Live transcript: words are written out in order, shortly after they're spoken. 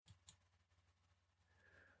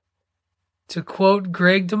To quote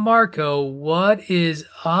Greg DeMarco, what is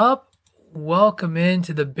up? Welcome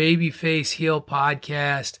into the Babyface Heel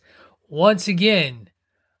podcast. Once again,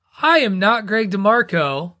 I am not Greg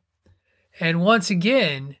DeMarco. And once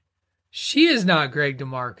again, she is not Greg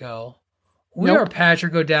DeMarco. We are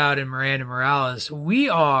Patrick O'Dowd and Miranda Morales. We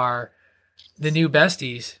are the new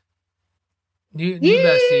besties. New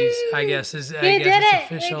besties, I guess it's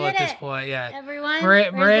official at this point. Yeah, everyone.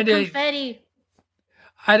 Miranda, confetti.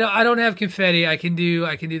 I don't have confetti. I can do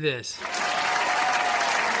this.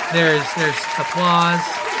 There's applause.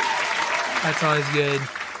 That's always good.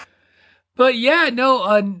 But yeah,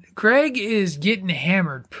 no, Greg is getting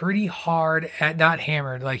hammered pretty hard not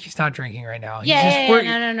hammered, like he's not drinking right now.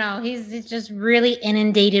 No. He's just really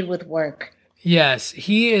inundated with work. Yes,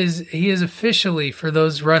 he is officially, for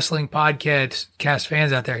those wrestling podcast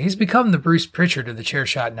fans out there, he's become the Bruce Pritchard of the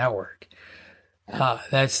Chairshot Network.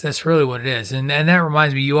 That's really what it is. And that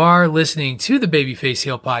reminds me, you are listening to the Babyface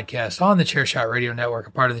Heel podcast on the Chairshot Radio Network,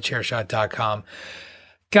 a part of the Chairshot.com.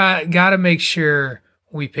 Got to make sure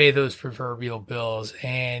we pay those proverbial bills.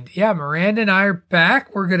 And yeah, Miranda and I are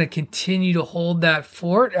back. We're going to continue to hold that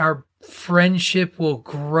fort. Our friendship will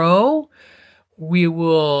grow. We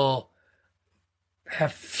will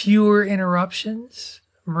have fewer interruptions.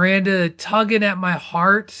 Miranda tugging at my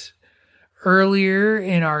heart earlier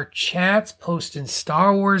in our chats, posting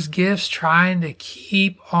Star Wars gifts, trying to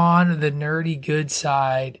keep on the nerdy good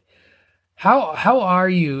side. How are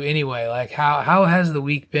you anyway? Like how has the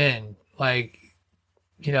week been? Like,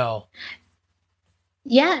 you know.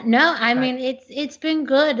 Yeah, no, I mean it's been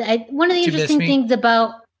good. One of the interesting things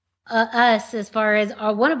about us, as far as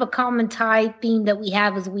one of a common tie theme that we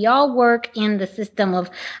have, is we all work in the system of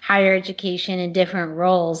higher education in different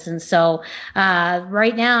roles. And so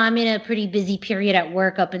right now I'm in a pretty busy period at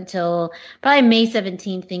work up until probably May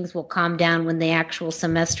 17th. Things will calm down when the actual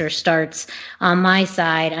semester starts on my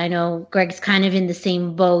side. I know Greg's kind of in the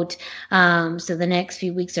same boat. So the next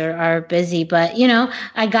few weeks are busy. But, you know,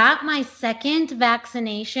 I got my second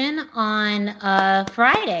vaccination on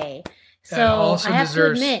Friday. So I have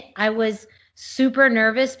to admit, I was super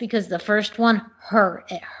nervous because the first one hurt.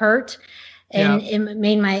 It hurt. And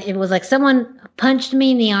it was like someone punched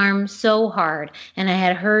me in the arm so hard. And I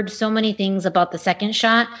had heard so many things about the second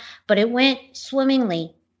shot, but it went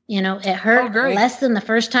swimmingly. You know, it hurt less than the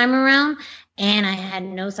first time around, and I had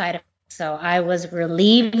no side effects. So I was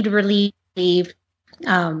relieved that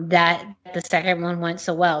the second one went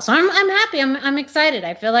so well. So I'm happy. I'm excited.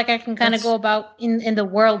 I feel like I can kind of go about in the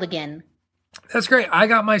world again. That's great. I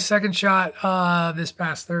got my second shot this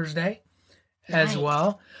past Thursday as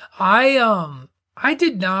well. I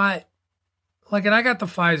did not and I got the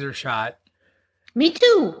Pfizer shot. Me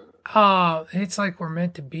too. It's like we're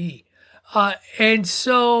meant to be. And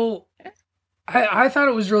so I thought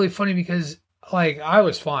it was really funny because like I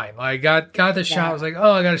was fine. Like got the shot. I was like,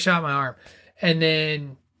 oh, I got a shot in my arm. And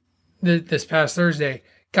then this past Thursday,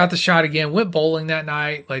 got the shot again, went bowling that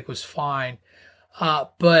night, like was fine.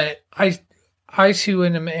 But I too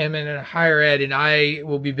am in a higher ed, and I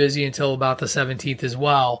will be busy until about the 17th as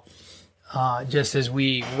well, just as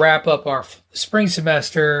we wrap up our spring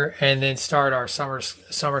semester and then start our summer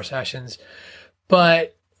sessions.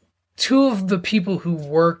 But two of the people who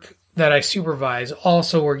work that I supervise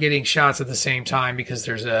also were getting shots at the same time because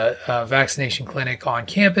there's a vaccination clinic on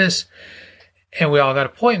campus, and we all got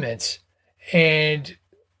appointments. And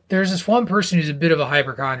there's this one person who's a bit of a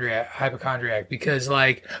hypochondriac because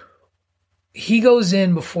like, he goes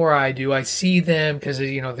in before I do. I see them because,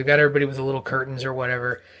 you know, they've got everybody with the little curtains or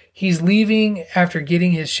whatever. He's leaving after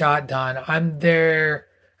getting his shot done. I'm there.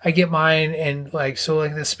 I get mine. And like, so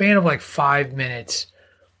like the span of like 5 minutes,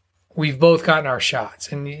 we've both gotten our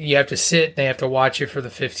shots. And you have to sit. They have to watch you for the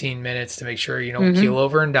 15 minutes to make sure you don't keel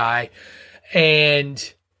over and die.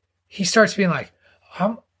 And he starts being like,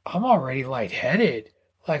 I'm already lightheaded.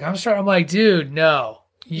 Like I'm like, dude, no,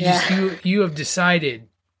 you have decided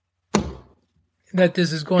that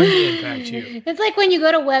this is going to impact you. It's like when you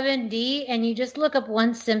go to WebMD and you just look up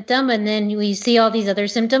one symptom and then you see all these other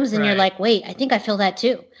symptoms and you're like, wait, I think I feel that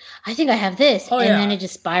too. I think I have this. Then it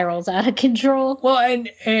just spirals out of control. Well,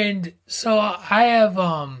 and so I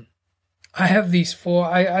have these four,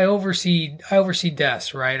 I oversee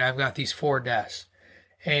desks, right? I've got these 4 desks,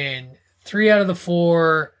 and 3 out of the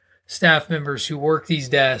 4 staff members who work these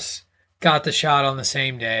desks got the shot on the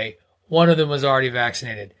same day. One of them was already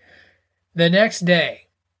vaccinated. The next day,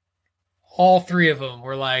 all 3 of them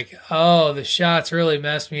were like, oh, the shots really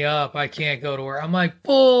messed me up. I can't go to work. I'm like,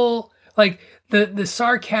 bull. Like, the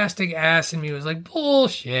sarcastic ass in me was like,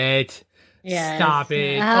 bullshit. Yes. Stop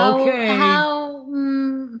it. How okay.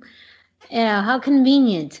 How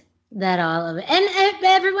convenient. that all of it. And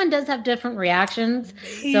everyone does have different reactions.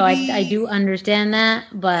 Maybe. So I do understand that,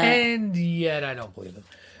 but. And yet I don't believe them.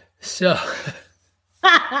 So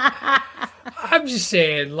I'm just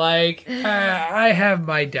saying, like, I have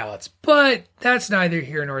my doubts, but that's neither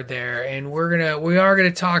here nor there. And we are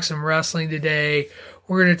gonna talk some wrestling today.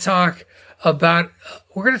 We're gonna talk about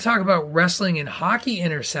wrestling and hockey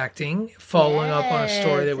intersecting, following up on a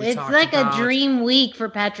story that we talked about. It's like a dream week for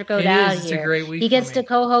Patrick O'Dowd. It's a great week. He gets to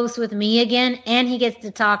co-host with me again, and he gets to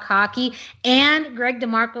talk hockey. And Greg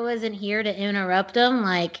DeMarco isn't here to interrupt him.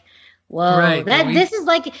 Like, whoa! Right, this is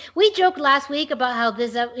like we joked last week about how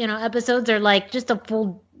this episodes are like just a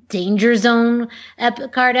full Danger Zone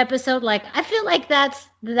card episode. Like, I feel like that's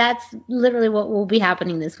literally what will be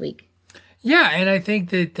happening this week. Yeah, and I think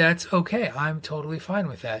that's okay. I'm totally fine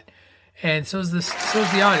with that. And so's the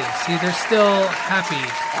audience. See, they're still happy.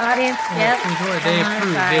 Audience, yep.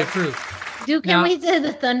 They approve. Dude, can we say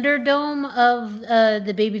the Thunderdome of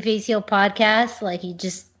the Babyface Heel podcast? Like,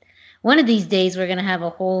 one of these days we're going to have a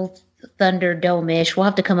whole Thunderdome-ish. We'll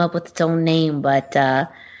have to come up with its own name, but,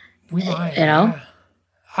 we might, Yeah.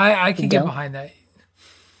 I can get behind that.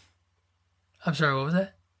 I'm sorry, what was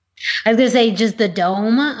that? I was going to say just the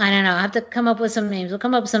dome. I don't know. I have to come up with some names. We'll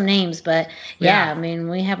come up with some names. But, yeah, I mean,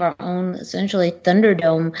 we have our own, essentially,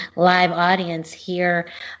 Thunderdome live audience here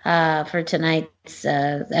for tonight's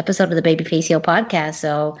episode of the Babyface Heel podcast.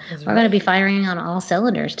 So we're going to be firing on all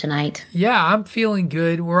cylinders tonight. Yeah, I'm feeling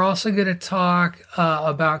good. We're also going to talk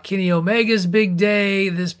about Kenny Omega's big day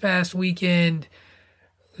this past weekend.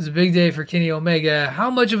 It was a big day for Kenny Omega.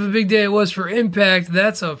 How much of a big day it was for Impact,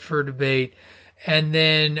 that's up for debate. And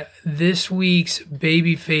then this week's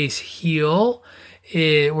Babyface Heel,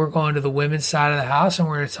 we're going to the women's side of the house, and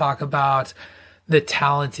we're going to talk about the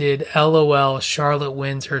talented LOL Charlotte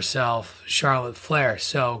Wins herself, Charlotte Flair.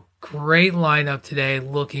 So great lineup today.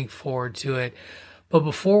 Looking forward to it. But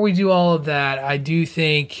before we do all of that, I do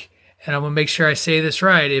think, and I'm going to make sure I say this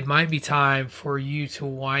right, it might be time for you to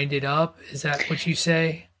wind it up. Is that what you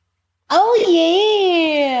say? Oh,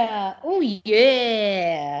 yeah. Oh,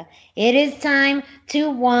 yeah. It is time to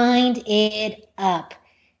wind it up.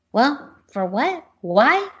 Well, for what?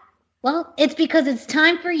 Why? Well, it's because it's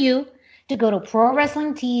time for you to go to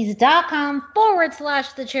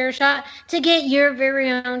ProWrestlingTees.com/thechairshot to get your very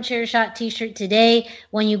own Chairshot t-shirt today.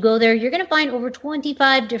 When you go there, you're going to find over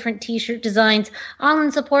 25 different t-shirt designs, all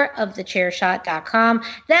in support of thechairshot.com.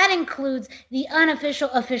 That includes the unofficial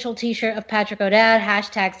official t-shirt of Patrick O'Dowd,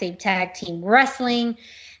 #SaveTagTeamWrestling,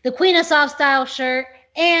 the Queen of Soft Style shirt,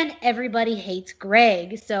 and Everybody Hates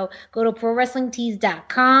Greg. So go to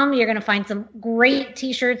ProWrestlingTees.com. You're going to find some great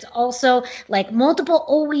t-shirts also, like multiple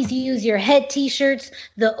Always Use Your Head t-shirts,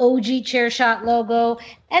 the OG Chairshot logo,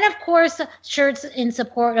 and of course, shirts in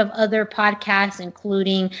support of other podcasts,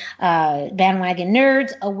 including Bandwagon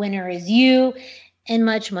Nerds, A Winner Is You, and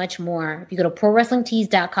much, much more. If you go to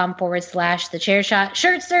ProWrestlingTees.com/thechairshot,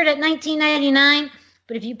 shirts start at $19.99.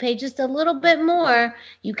 But if you pay just a little bit more,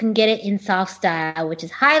 you can get it in soft style, which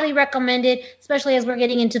is highly recommended, especially as we're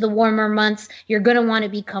getting into the warmer months. You're going to want to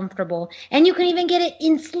be comfortable. And you can even get it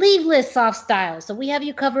in sleeveless soft style. So we have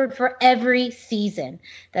you covered for every season.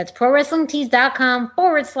 That's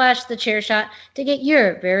ProWrestlingTees.com/thechairshot to get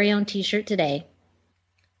your very own t-shirt today.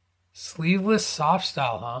 Sleeveless soft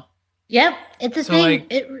style, huh? Yep, it's a thing. Like,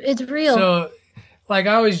 it's real. So, like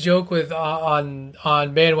I always joke with on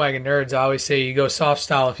Bandwagon Nerds, I always say you go soft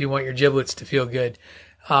style if you want your giblets to feel good.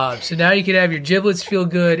 So now you can have your giblets feel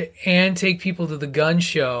good and take people to the gun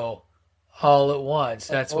show all at once.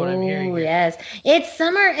 That's what I'm hearing. Oh, yes. It's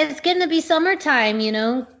summer. It's going to be summertime,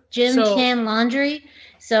 gym, can, laundry.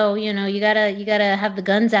 So, you gotta have the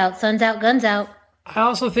guns out. Sun's out, guns out. I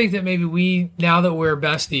also think that maybe now that we're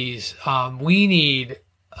besties, we need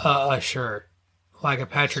a shirt, like a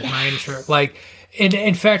Patrick Miami shirt. Like,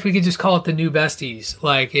 in fact, we could just call it the new besties.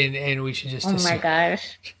 Like, and we should just. Oh my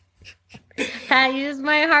gosh! Pat,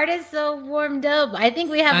 my heart is so warmed up. I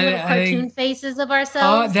think we have little cartoon faces of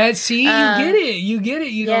ourselves. You get it. You get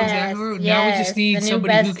it. You know exactly. Now we just need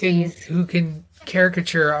somebody who can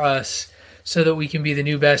caricature us so that we can be the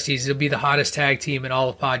new besties. It'll be the hottest tag team in all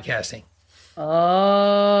of podcasting.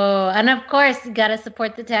 Oh, and of course, you got to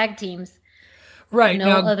support the tag teams. Right. No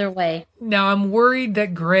other way. Now, I'm worried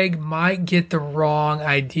that Greg might get the wrong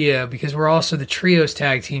idea because we're also the trios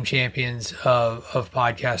tag team champions of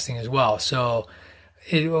podcasting as well. So,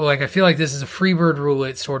 I feel like this is a freebird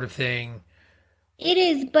roulette sort of thing. It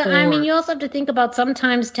is, but you also have to think about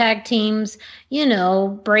sometimes tag teams,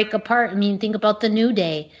 break apart. Think about the New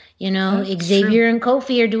Day. Xavier and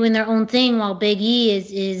Kofi are doing their own thing while Big E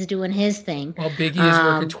is doing his thing. While Big E is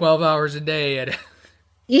working 12 hours a day at.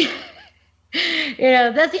 Yeah.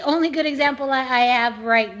 That's the only good example I have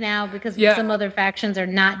right now, because some other factions are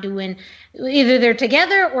not doing, either they're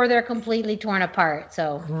together or they're completely torn apart.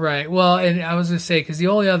 So right. Well, and I was gonna say, because the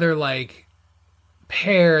only other like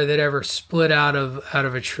pair that ever split out of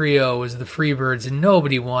a trio was the Freebirds, and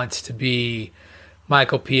nobody wants to be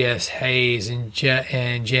Michael P.S. Hayes and Jam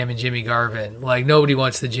and Jimmy Garvin. Like, nobody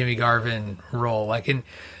wants the Jimmy Garvin role. Like, and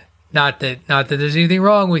not that there's anything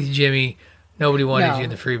wrong with you, Jimmy. Nobody wanted you in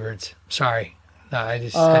the Freebirds. Sorry. No, I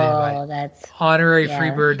didn't that's honorary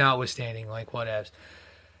Freebird notwithstanding, like whatevs.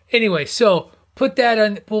 Anyway, so put that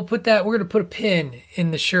on. We're gonna put a pin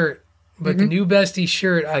in the shirt. But the new bestie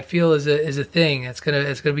shirt, I feel, is a thing. It's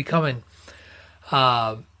gonna be coming.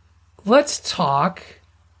 Let's talk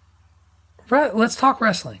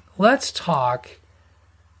wrestling. Let's talk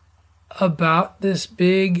about this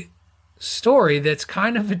big story that's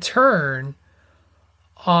kind of a turn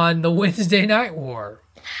on the Wednesday Night War,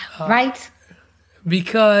 right?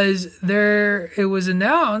 Because it was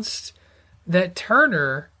announced that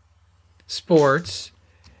Turner Sports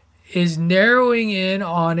is narrowing in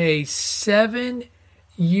on a 7-year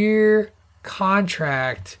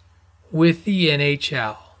contract with the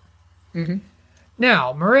NHL. Mm-hmm.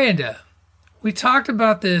 Now, Miranda, we talked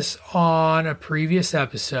about this on a previous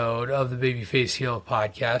episode of the Babyface Heel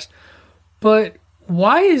podcast, but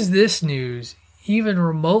why is this news even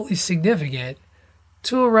remotely significant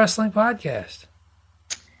to a wrestling podcast?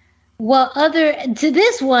 Well, other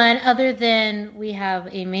than we have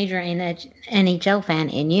a major NHL fan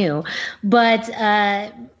in you, but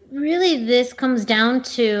really this comes down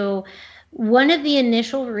to one of the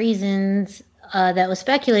initial reasons that was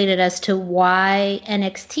speculated as to why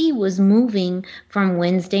NXT was moving from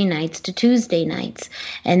Wednesday nights to Tuesday nights.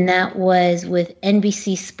 And that was with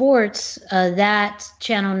NBC Sports, that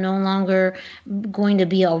channel no longer going to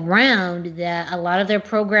be around, that a lot of their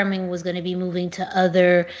programming was going to be moving to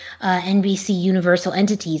other NBC Universal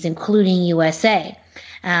entities, including USA.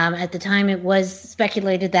 At the time, it was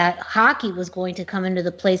speculated that hockey was going to come into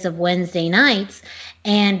the place of Wednesday nights,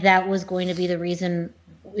 and that was going to be the reason,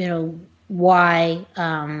 why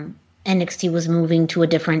NXT was moving to a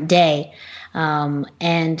different day.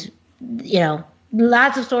 And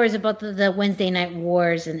lots of stories about the Wednesday Night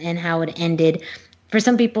Wars and how it ended. For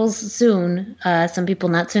some people soon, some people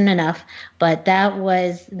not soon enough, but that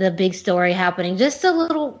was the big story happening just a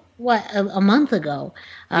month ago.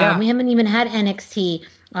 We haven't even had NXT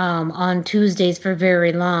on Tuesdays for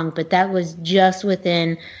very long, but that was just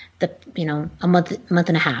within a month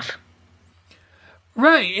and a half.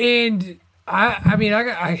 Right, and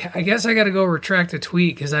I guess I got to go retract a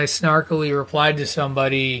tweet because I snarkily replied to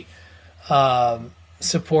somebody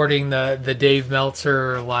supporting the Dave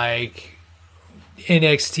Meltzer, like,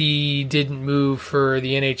 NXT didn't move for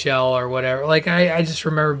the NHL or whatever. Like, I just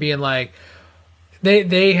remember being like,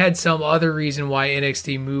 they had some other reason why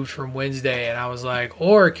NXT moved from Wednesday, and I was like,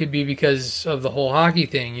 or it could be because of the whole hockey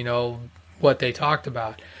thing, what they talked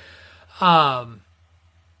about.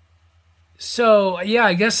 So, yeah,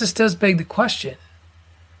 I guess this does beg the question.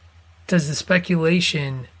 Does the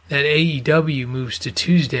speculation that AEW moves to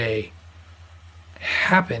Tuesday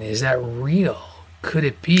happen? Is that real? Could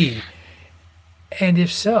it be? And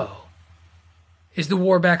if so, is the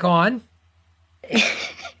war back on?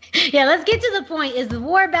 Yeah, let's get to the point. Is the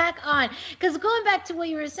war back on? Because going back to what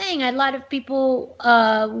you were saying, a lot of people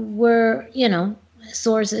were,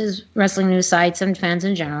 sources, wrestling news sites, and fans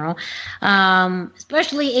in general,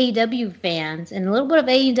 especially AEW fans and a little bit of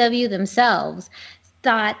AEW themselves,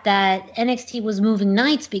 thought that NXT was moving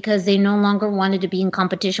nights because they no longer wanted to be in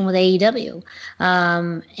competition with AEW.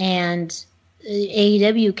 And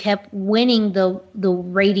AEW kept winning the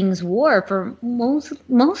ratings war for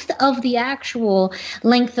most of the actual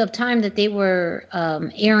length of time that they were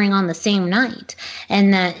airing on the same night,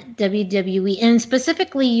 and that WWE and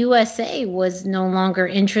specifically USA was no longer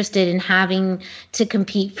interested in having to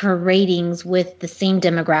compete for ratings with the same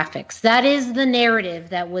demographics. That is the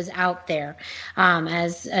narrative that was out there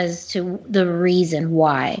as to the reason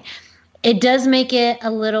why. It does make it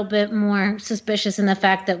a little bit more suspicious in the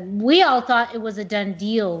fact that we all thought it was a done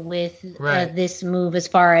deal with this move as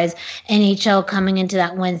far as NHL coming into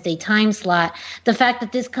that Wednesday time slot. The fact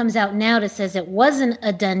that this comes out now that says it wasn't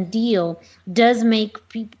a done deal does makes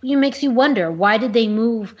you wonder, why did they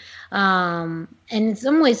move and in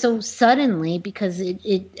some ways so suddenly? Because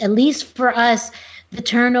it at least for us, the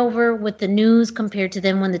turnover with the news compared to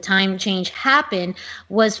them when the time change happened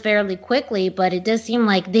was fairly quickly, but it does seem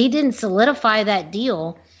like they didn't solidify that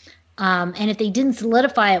deal. And if they didn't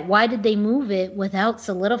solidify it, why did they move it without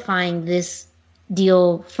solidifying this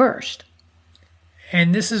deal first?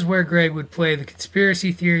 And this is where Greg would play the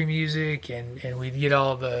conspiracy theory music, and we'd get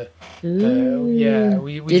all the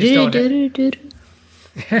we just don't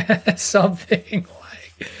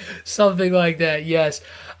something like that. Yes,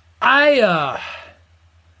 I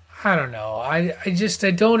don't know. I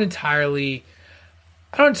don't entirely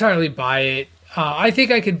buy it. I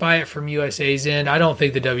think I could buy it from USA's end. I don't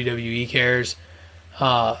think the WWE cares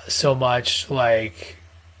so much. Like,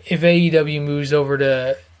 if AEW moves over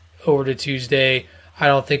to Tuesday, I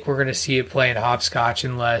don't think we're going to see it playing hopscotch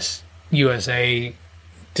unless USA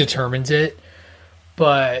determines it.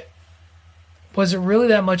 But was it really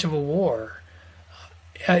that much of a war?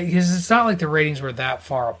 Because it's not like the ratings were that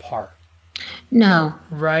far apart. No.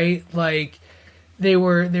 Right? Like, they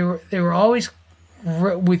were always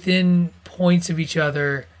within points of each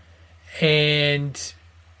other, and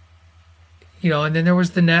and then there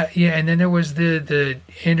was the net, and then there was the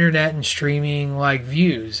internet and streaming like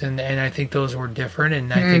views, and I think those were different,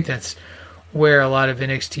 and I think that's where a lot of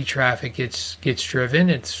NXT traffic gets driven.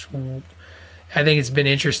 I think it's been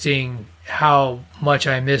interesting how much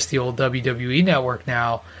I miss the old WWE network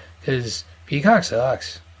now, because Peacock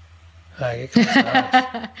sucks. Like, it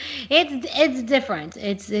sucks. It's different.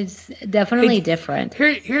 It's definitely different.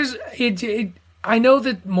 Here's it. I know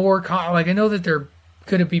that I know that they're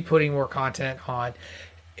going to be putting more content on.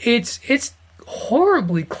 It's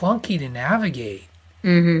horribly clunky to navigate.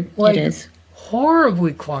 Mm-hmm. Like, it is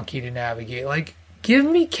horribly clunky to navigate. Like, give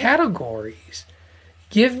me categories.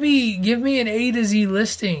 Give me an A to Z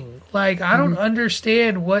listing. Like, I don't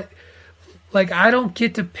understand what. Like, I don't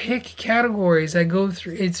get to pick categories. I go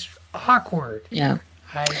through. It's awkward. Yeah.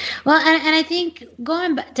 Well, and I think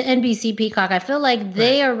going back to NBC Peacock, I feel like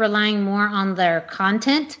they are relying more on their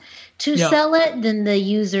content to sell it than the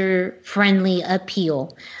user-friendly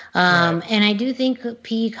appeal. And I do think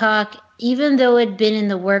Peacock, even though it had been in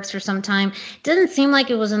the works for some time, it doesn't seem like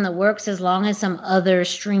it was in the works as long as some other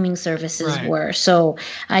streaming services were. So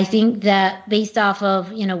I think that based off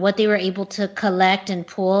of, what they were able to collect and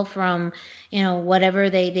pull from, whatever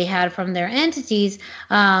they had from their entities,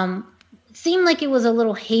 seemed like it was a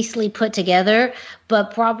little hastily put together,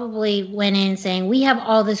 but probably went in saying, we have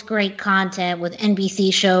all this great content with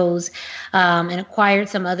NBC shows, and acquired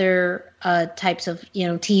some other types of,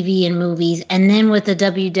 TV and movies. And then with the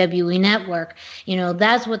WWE network,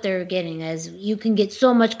 that's what they're getting, as you can get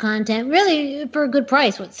so much content really for a good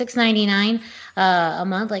price. What, $6.99 a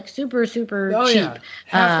month? Like super, super cheap. Yeah.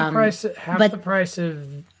 Half the price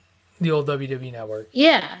of the old WWE network.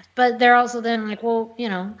 Yeah, but they're also then like, well,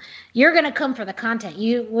 you're gonna come for the content.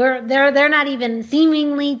 They're not even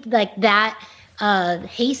seemingly like that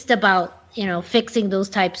haste about fixing those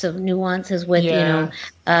types of nuances with the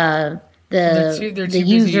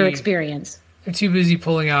user experience. They're too busy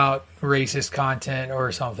pulling out racist content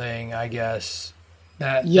or something, I guess.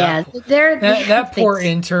 That poor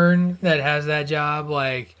intern that has that job,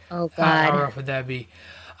 like, oh God, how rough would that be?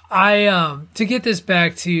 To get this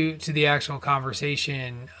back to the actual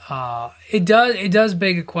conversation, it does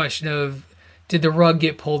beg a question of, did the rug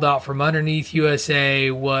get pulled out from underneath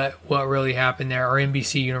USA? What really happened there? Or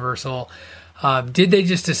NBC Universal? Did they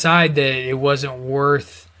just decide that it wasn't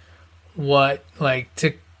worth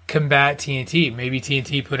to combat TNT? Maybe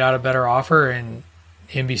TNT put out a better offer and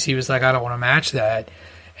NBC was like, I don't want to match that.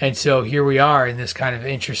 And so here we are in this kind of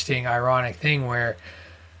interesting, ironic thing where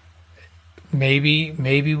maybe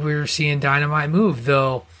we're seeing Dynamite move,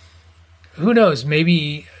 though. Who knows?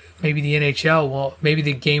 Maybe the NHL maybe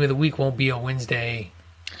the game of the week won't be a Wednesday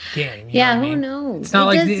game. Who knows? It's not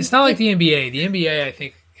like the NBA. The NBA, I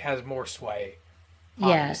think, has more sway.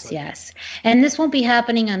 Obviously. Yes. And this won't be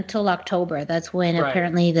happening until October. That's when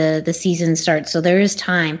apparently the season starts. So there is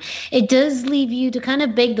time. It does leave you to kind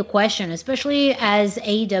of beg the question, especially as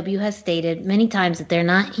AEW has stated many times that they're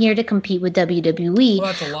not here to compete with WWE. Well,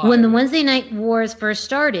 that's a lie. When the Wednesday Night Wars first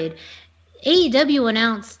started, AEW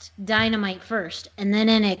announced Dynamite first, and then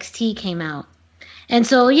NXT came out. And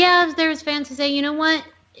so, there's fans who say, you know what?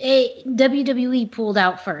 WWE pulled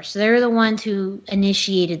out first. They're the ones who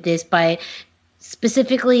initiated this by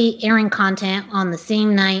specifically airing content on the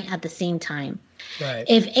same night at the same time. Right.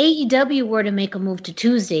 If AEW were to make a move to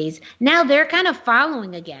Tuesdays, now they're kind of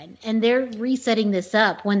following again, and they're resetting this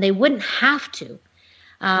up when they wouldn't have to.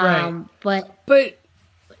 But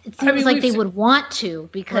it seems like they would want to,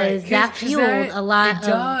 because that fueled a lot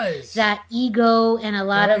of that ego and a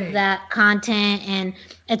lot of that content, and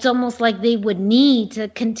it's almost like they would need to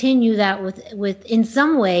continue that with in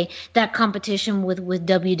some way that competition with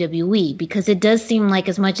WWE, because it does seem like,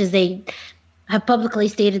 as much as they have publicly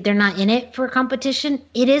stated they're not in it for competition,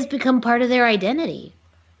 it has become part of their identity.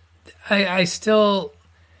 I still,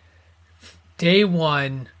 day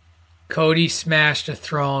one, Cody smashed a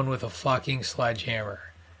throne with a fucking sledgehammer.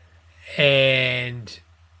 And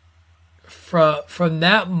from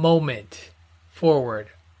that moment forward,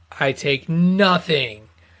 I take nothing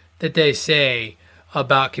that they say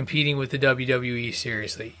about competing with the WWE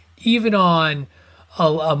seriously. Even on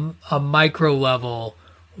a micro level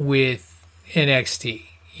with NXT.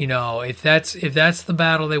 You know, if that's the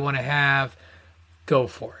battle they want to have, go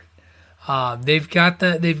for it. They've got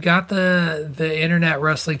the internet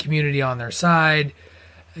wrestling community on their side.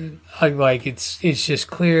 Like it's just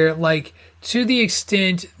clear. Like, to the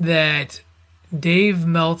extent that Dave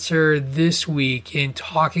Meltzer this week, in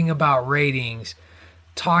talking about ratings,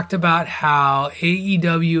 talked about how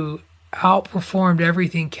AEW outperformed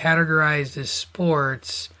everything categorized as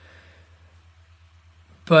sports,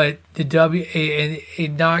 but the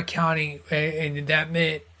and not counting, and that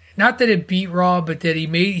meant not that it beat Raw, but that he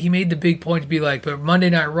made the big point to be like, but Monday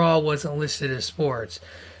Night Raw wasn't listed as sports.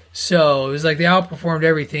 So it was like they outperformed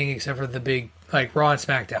everything except for the big, like, Raw and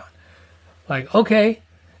SmackDown. Like, okay,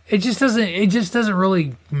 it just doesn't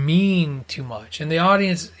really mean too much. And the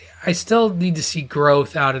audience, I still need to see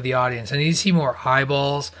growth out of the audience. I need to see more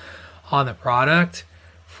eyeballs on the product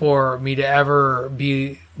for me to ever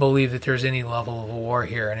believe that there's any level of a war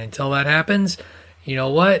here. And until that happens, you know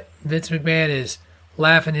what? Vince McMahon is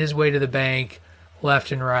laughing his way to the bank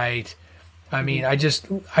left and right. I mean, I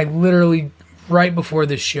literally, right before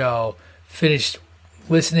the show, finished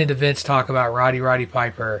listening to Vince talk about Roddy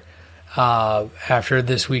Piper after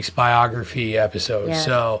this week's biography episode. Yeah.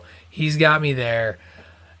 So he's got me there.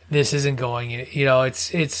 This isn't going, you know,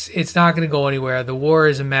 it's not going to go anywhere. The war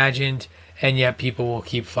is imagined, and yet people will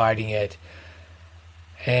keep fighting it.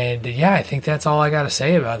 And yeah, I think that's all I got to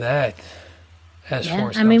say about that.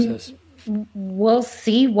 I mean, we'll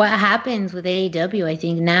see what happens with AEW. I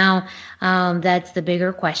think now that's the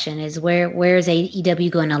bigger question: is where is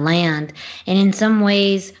AEW going to land? And in some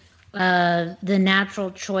ways, the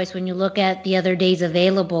natural choice when you look at the other days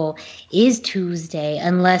available is Tuesday,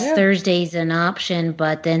 unless Thursday's an option.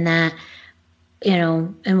 But then that, you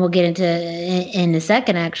know, and we'll get into in a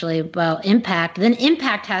second actually about Impact. Then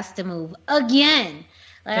Impact has to move again.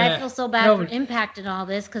 Like, I feel so bad for Impact and all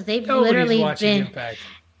this because they've literally been Impact.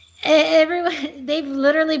 They've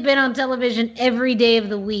literally been on television every day of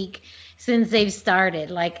the week since they've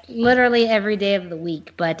started, like literally every day of the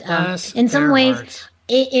week. But in some ways,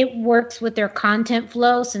 it works with their content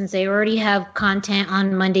flow since they already have content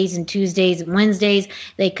on Mondays and Tuesdays and Wednesdays.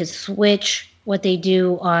 They could switch what they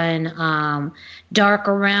do on Dark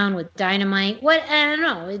around with Dynamite. What, I don't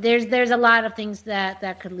know. There's a lot of things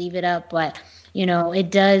that could leave it up, but you know,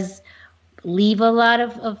 it does leave a lot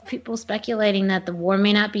of people speculating that the war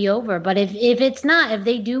may not be over. But if it's not, if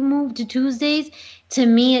they do move to Tuesdays, to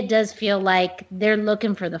me it does feel like they're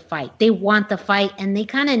looking for the fight. They want the fight, and they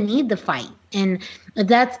kind of need the fight. And if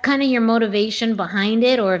that's kind of your motivation behind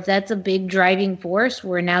it, or if that's a big driving force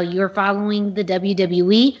where now you're following the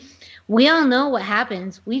WWE, we all know what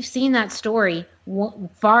happens. We've seen that story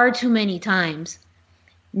far too many times.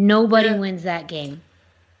 Nobody wins that game.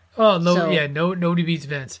 Oh, no, so, nobody beats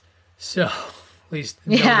Vince. So, at least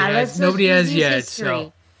nobody has yet. History.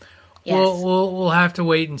 So, yes. We'll have to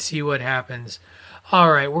wait and see what happens.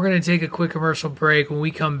 All right, we're going to take a quick commercial break. When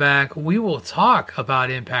we come back, we will talk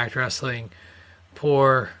about Impact Wrestling.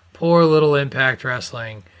 Poor little Impact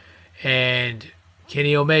Wrestling. And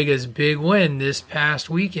Kenny Omega's big win this past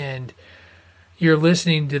weekend. You're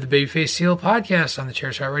listening to the Babyface Seal podcast on the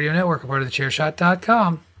Chairshot Radio Network, a part of the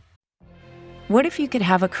Chairshot.com. What if you could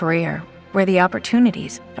have a career where the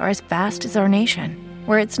opportunities are as vast as our nation,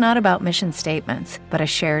 where it's not about mission statements, but a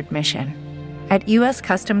shared mission? At U.S.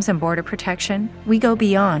 Customs and Border Protection, we go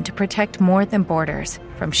beyond to protect more than borders.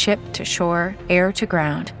 From ship to shore, air to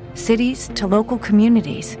ground, cities to local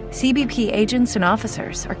communities, CBP agents and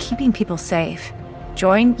officers are keeping people safe.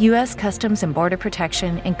 Join U.S. Customs and Border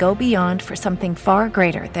Protection and go beyond for something far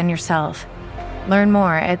greater than yourself. Learn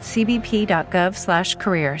more at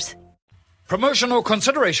cbp.gov/careers. Promotional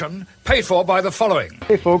consideration paid for by the following.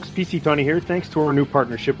 Hey folks, PC Tony here. Thanks to our new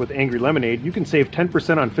partnership with Angry Lemonade, you can save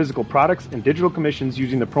 10% on physical products and digital commissions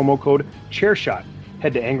using the promo code ChairShot.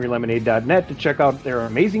 Head to angrylemonade.net to check out their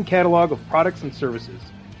amazing catalog of products and services.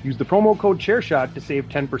 Use the promo code ChairShot to save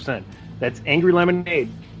 10%. That's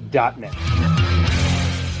angrylemonade.net.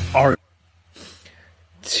 All right.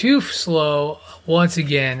 Too slow once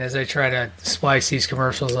again as I try to splice these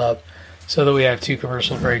commercials up, so that we have two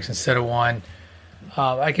commercial breaks instead of one.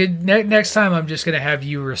 I could next time. I'm just going to have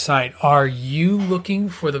you recite. Are you looking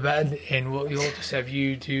for the bad? And you'll just have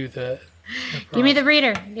you do the Give me the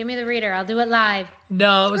reader. I'll do it live.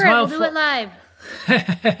 No, it was my fault. Do it live.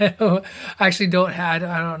 I actually don't have.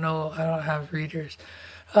 I don't know. I don't have readers.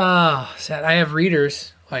 Sad. I have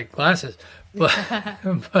readers like glasses,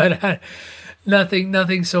 but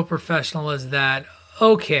nothing so professional as that.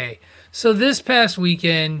 Okay, so this past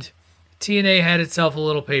weekend, TNA had itself a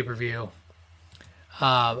little pay-per-view.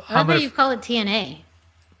 I thought you call it TNA.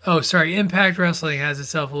 Oh, sorry. Impact Wrestling has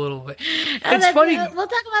itself a little bit. It's funny. We'll talk about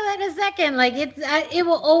that in a second. Like it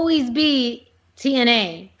will always be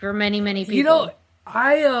TNA for many people. You know,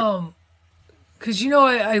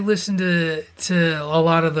 I listen to a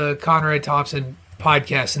lot of the Conrad Thompson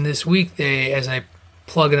podcasts, and this week as I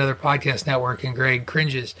plug another podcast network, and Greg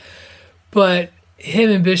cringes, but him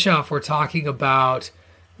and Bischoff were talking about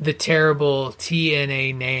the terrible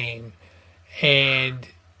TNA name and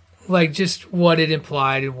like just what it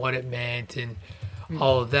implied and what it meant and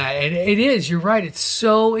all of that. And it is, you're right. It's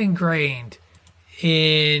so ingrained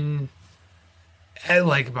in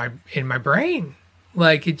my brain.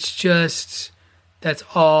 Like it's just, that's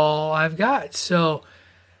all I've got. So,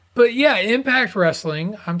 but yeah, Impact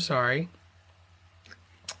Wrestling, I'm sorry.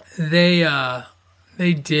 They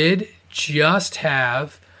did just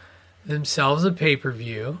have themselves a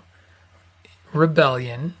pay-per-view,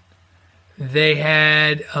 Rebellion. They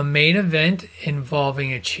had a main event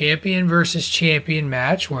involving a champion versus champion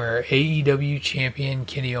match where AEW champion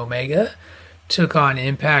Kenny Omega took on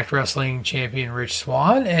Impact Wrestling champion Rich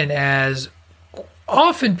Swann. And as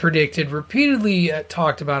often predicted, repeatedly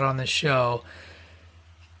talked about on the show,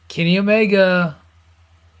 Kenny Omega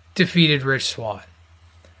defeated Rich Swann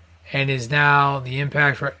and is now the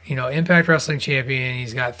Impact Wrestling champion.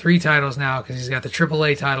 He's got 3 titles now because he's got the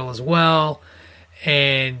AAA title as well.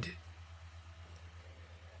 And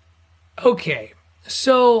okay,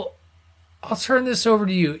 so I'll turn this over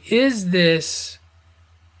to you. Is this,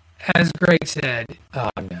 as Greg said, oh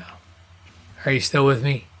no. Are you still with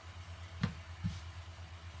me?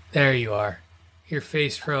 There you are. Your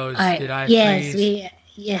face froze. Did I freeze?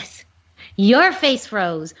 Yes. Your face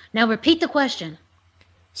froze. Now repeat the question.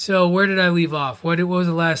 So where did I leave off? What was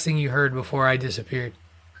the last thing you heard before I disappeared?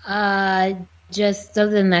 Just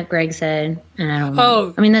something that Greg said, and I don't know.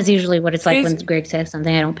 Oh, I mean, that's usually what it's like when Greg says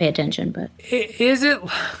something. I don't pay attention, but is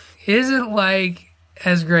it like,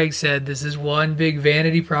 as Greg said, this is one big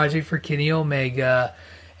vanity project for Kenny Omega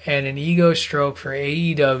and an ego stroke for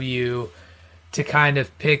AEW to kind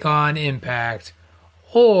of pick on Impact,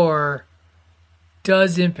 or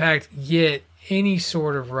does Impact get any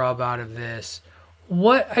sort of rub out of this?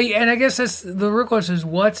 I guess that's the real question is,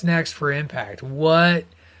 what's next for Impact? What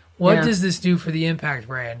does this do for the Impact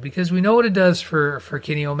brand? Because we know what it does for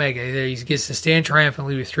Kenny Omega. He gets to stand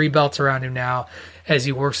triumphantly with 3 belts around him now as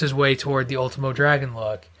he works his way toward the Ultimo Dragon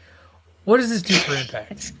look. What does this do for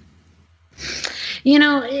Impact? You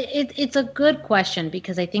know, it's a good question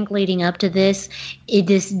because I think leading up to this,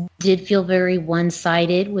 this did feel very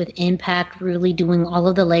one-sided with Impact really doing all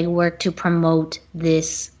of the legwork to promote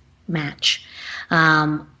this match.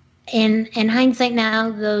 In hindsight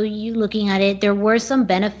now, though, you looking at it, there were some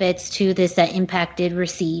benefits to this that Impact did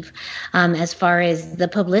receive as far as the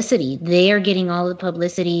publicity. They are getting all the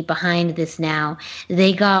publicity behind this now.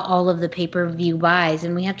 They got all of the pay-per-view buys.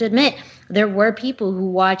 And we have to admit, there were people who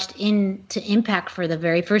watched into Impact for the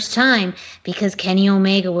very first time because Kenny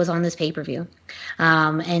Omega was on this pay-per-view.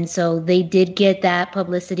 And so they did get that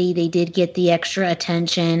publicity. They did get the extra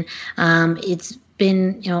attention. It's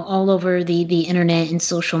been all over the internet and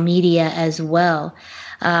social media as well.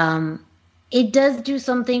 It does do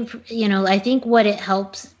something, I think what it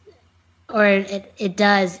helps, or it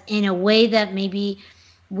does in a way that maybe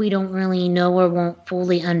we don't really know or won't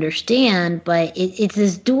fully understand, but it's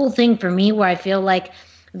this dual thing for me where I feel like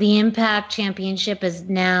the Impact Championship is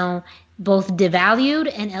now both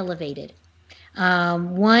devalued and elevated.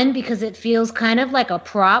 One, because it feels kind of like a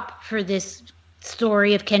prop for this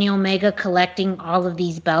story of Kenny Omega collecting all of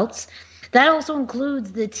these belts. That also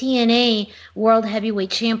includes the TNA World Heavyweight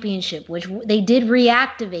Championship, which they did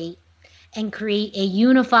reactivate and create a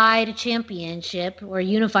unified championship or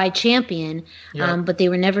unified champion, but they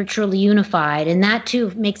were never truly unified. And that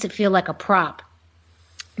too makes it feel like a prop.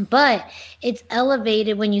 But it's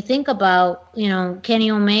elevated when you think about, Kenny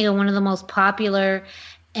Omega, one of the most popular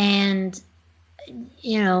and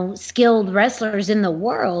skilled wrestlers in the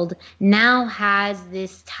world, now has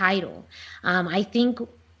this title. I think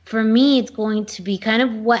for me, it's going to be kind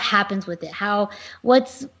of what happens with it.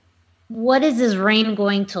 What is this reign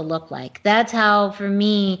going to look like? That's how, for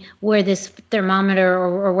me, where this thermometer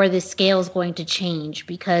or where this scale is going to change.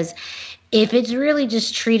 Because if it's really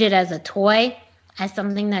just treated as a toy, as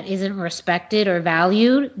something that isn't respected or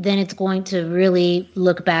valued, then it's going to really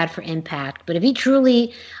look bad for Impact. But if he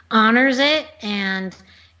truly honors it and,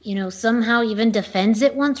 somehow even defends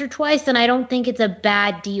it once or twice, then I don't think it's a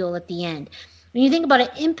bad deal at the end. When you think about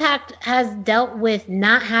it, Impact has dealt with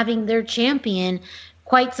not having their champion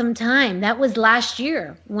quite some time. That was last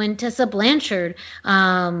year when Tessa Blanchard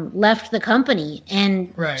left the company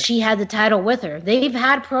and she had the title with her. They've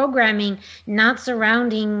had programming not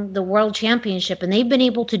surrounding the World Championship, and they've been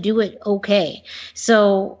able to do it okay.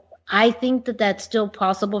 So I think that that's still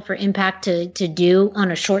possible for Impact to do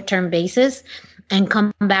on a short-term basis and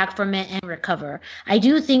come back from it and recover. I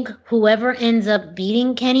do think whoever ends up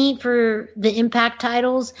beating Kenny for the Impact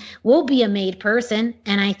titles will be a made person,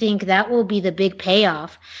 and I think that will be the big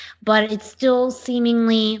payoff. But it's still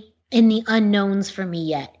seemingly in the unknowns for me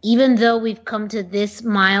yet. Even though we've come to this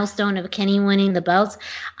milestone of Kenny winning the belts,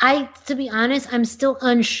 to be honest, I'm still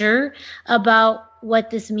unsure about what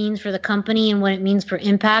this means for the company and what it means for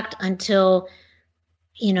Impact until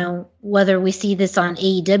whether we see this on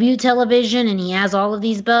AEW television and he has all of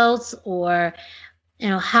these belts, or,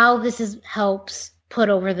 how this helps put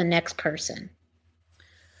over the next person.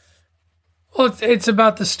 Well, it's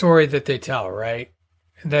about the story that they tell, right?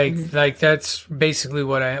 Like that's basically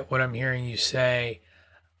what I'm hearing you say.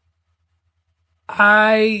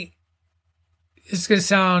 It's going to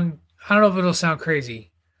sound, I don't know if it'll sound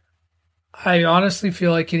crazy. I honestly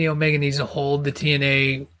feel like Kenny Omega needs to hold the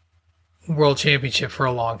TNA World Championship for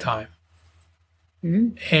a long time.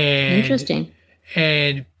 And interesting.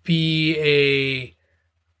 And be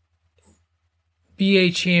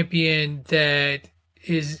a champion that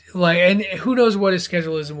is like, and who knows what his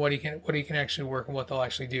schedule is and what he can actually work and what they'll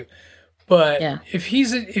actually do. But if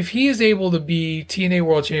he is able to be TNA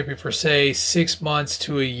World Champion for say 6 months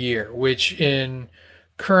to a year, which in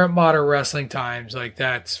current modern wrestling times, like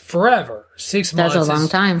that's forever. 6 months that's a long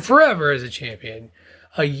time. Forever as a champion.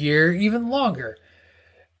 A year, even longer.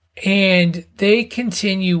 And they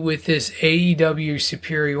continue with this AEW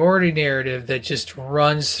superiority narrative that just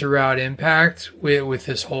runs throughout Impact with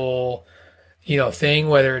this whole, thing,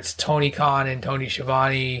 whether it's Tony Khan and Tony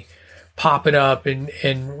Schiavone popping up and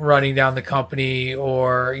running down the company,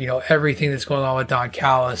 or, everything that's going on with Don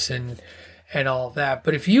Callis and all of that.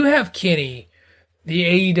 But if you have Kenny,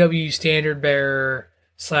 the AEW standard bearer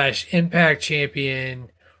 / Impact champion,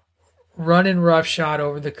 running roughshod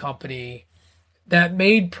over the company, that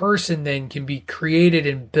made person then can be created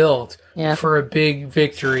and built for a big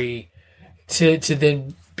victory to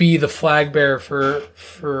then be the flag bearer for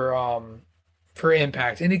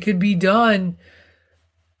Impact. And it could be done.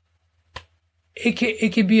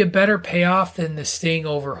 It could be a better payoff than the Sting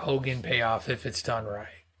over Hogan payoff if it's done right.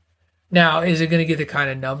 Now, is it going to get the kind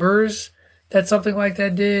of numbers that something like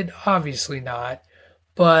that did? Obviously not.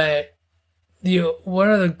 But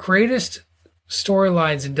one of the greatest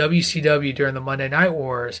storylines in WCW during the Monday Night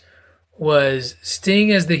Wars was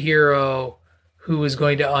Sting as the hero who was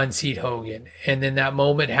going to unseat Hogan. And then that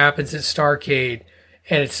moment happens at Starrcade,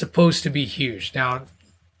 and it's supposed to be huge. Now,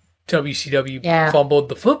 WCW fumbled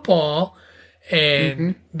the football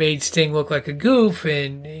and made Sting look like a goof,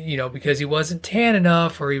 and, because he wasn't tan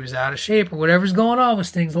enough or he was out of shape or whatever's going on with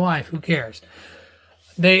Sting's life, who cares?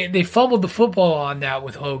 They fumbled the football on that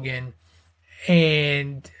with Hogan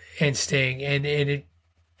and Sting, and it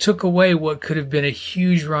took away what could have been a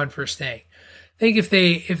huge run for Sting. I think if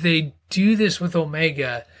they do this with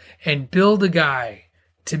Omega and build a guy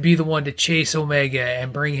to be the one to chase Omega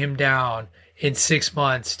and bring him down in 6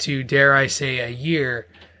 months to, dare I say, a year,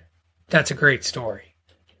 that's a great story.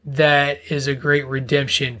 That is a great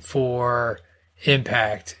redemption for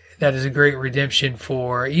Impact. That is a great redemption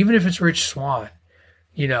for, even if it's Rich Swann,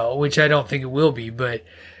 which I don't think it will be, but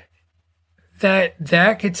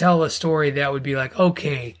that could tell a story that would be like,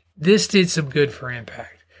 okay, this did some good for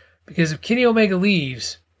Impact. Because if Kenny Omega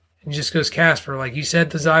leaves and just goes Casper, like you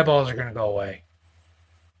said, those eyeballs are going to go away.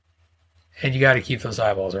 And you got to keep those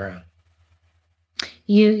eyeballs around.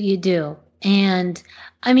 You do. And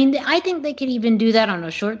I think they could even do that on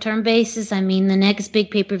a short-term basis. The next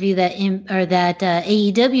big pay-per-view that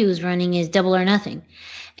AEW is running is Double or Nothing.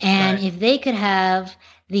 And if they could have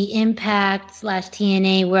the Impact /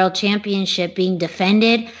 TNA World Championship being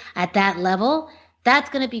defended at that level, that's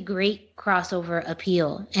going to be great crossover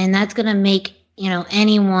appeal. And that's going to make,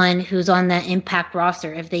 anyone who's on that Impact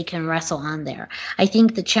roster, if they can wrestle on there. I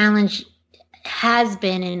think the challenge has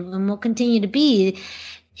been and will continue to be,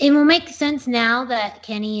 it will make sense now that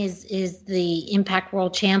Kenny is the Impact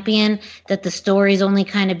World Champion, that the story is only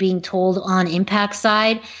kind of being told on Impact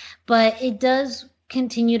side, but it does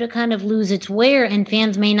continue to kind of lose its wear, and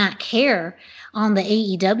fans may not care on the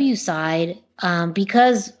AEW side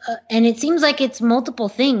because and it seems like it's multiple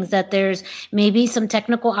things, that there's maybe some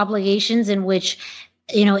technical obligations in which,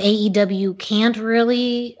 AEW can't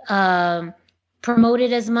really promote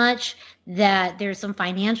it as much, that there's some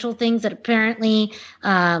financial things that apparently,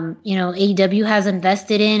 AEW has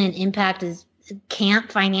invested in, and Impact can't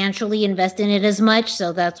financially invest in it as much.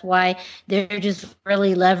 So that's why they're just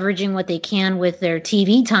really leveraging what they can with their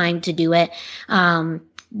TV time to do it.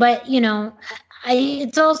 But,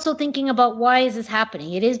 it's also thinking about, why is this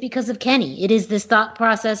happening? It is because of Kenny. It is this thought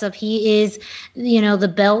process of, he is,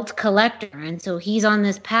 the belt collector. And so he's on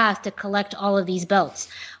this path to collect all of these belts.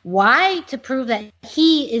 Why? To prove that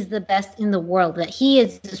he is the best in the world, that he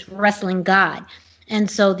is this wrestling god. And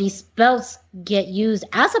so these belts get used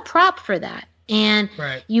as a prop for that. And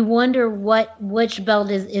you wonder which belt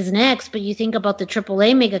is next. But you think about the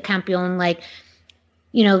AAA Mega Campeon,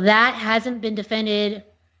 that hasn't been defended,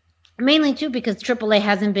 mainly too because AAA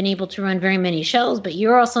hasn't been able to run very many shows. But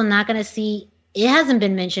you're also not going to see, it hasn't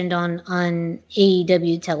been mentioned on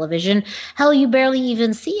AEW television. Hell, you barely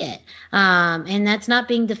even see it. And that's not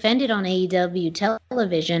being defended on AEW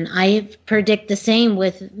television. I predict the same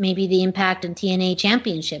with maybe the Impact and TNA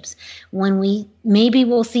championships. Maybe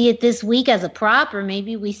we'll see it this week as a prop, or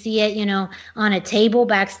maybe we see it, on a table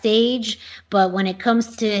backstage. But when it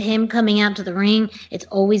comes to him coming out to the ring, it's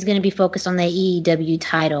always going to be focused on the AEW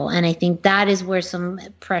title. And I think that is where some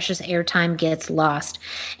precious airtime gets lost.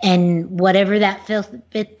 And whatever that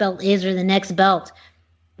fifth belt is, or the next belt,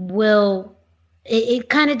 it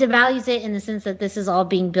kind of devalues it, in the sense that this is all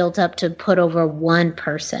being built up to put over one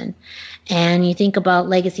person. And you think about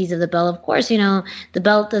legacies of the belt. Of course, the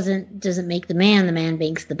belt doesn't make the man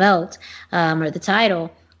makes the belt, or the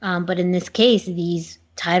title. But in this case, these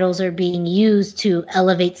titles are being used to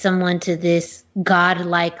elevate someone to this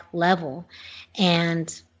godlike level.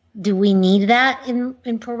 And do we need that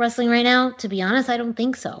in pro wrestling right now? To be honest, I don't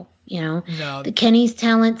think so. No. The Kenny's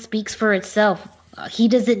talent speaks for itself. He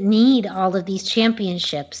doesn't need all of these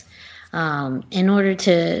championships in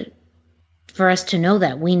order for us to know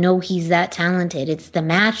that. We know he's that talented. It's the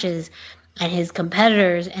matches and his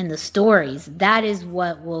competitors and the stories. That is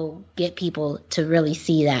what will get people to really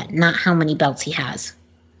see that, not how many belts he has.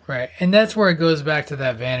 Right. And that's where it goes back to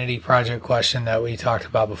that vanity project question that we talked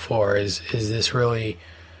about before. Is this really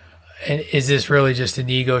just an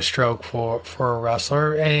ego stroke for a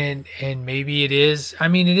wrestler? And maybe it is. I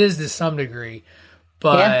mean, it is to some degree.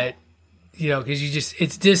 But, because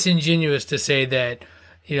it's disingenuous to say that,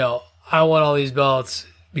 I want all these belts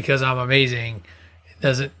because I'm amazing.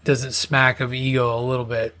 It doesn't smack of ego a little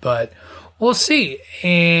bit, but we'll see.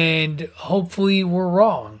 And hopefully we're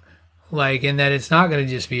wrong. And that it's not going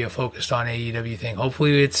to just be a focused on AEW thing.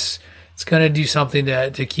 Hopefully it's going to do something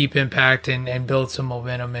to keep Impact and build some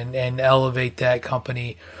momentum and elevate that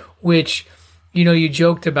company, which, you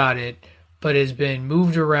joked about it, but has been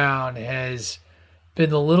moved around, has been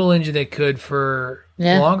the little engine that could for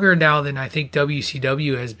longer now than I think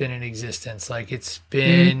WCW has been in existence. It's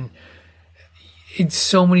been it's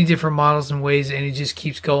so many different models and ways, and it just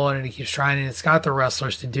keeps going and it keeps trying, and it's got the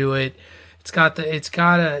wrestlers to do it.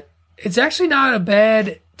 It's actually not a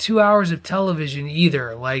bad 2 hours of television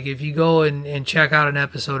either. If you go and check out an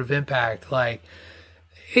episode of Impact,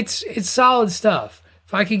 it's solid stuff.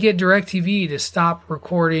 If I could get DirecTV to stop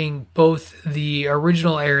recording both the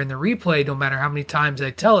original air and the replay, no matter how many times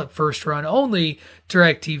I tell it, first run only,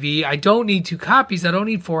 DirecTV, I don't need 2 copies. I don't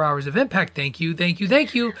need 4 hours of Impact. Thank you.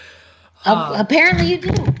 Apparently you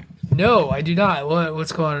do. No, I do not.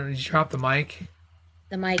 What's going on? Did you drop the mic?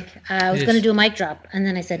 The mic. I was going to do a mic drop, and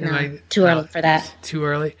then I said no. Too early for that. Too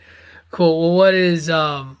early? Cool. Well,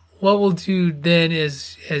 what we'll do then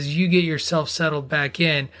is, as you get yourself settled back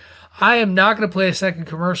in, I am not going to play a second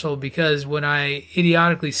commercial, because when I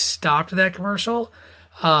idiotically stopped that commercial,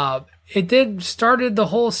 it then started the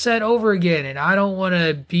whole set over again, and I don't want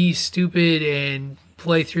to be stupid and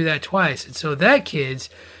play through that twice. And so that, kids,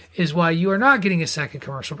 is why you are not getting a second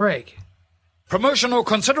commercial break. Promotional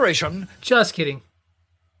consideration. Just kidding.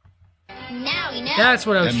 Now you know. That's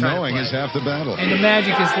what I was trying to play. And knowing is half the battle. And the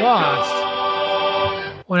magic is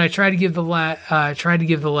lost when I tried to give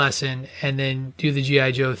the lesson and then do the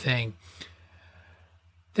G.I. Joe thing.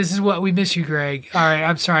 This is what we miss you, Greg. All right,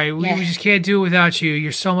 I'm sorry. We just can't do it without you.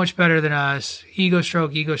 You're so much better than us. Ego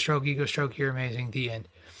stroke, ego stroke, ego stroke. You're amazing. The end.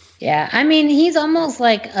 Yeah, I mean, he's almost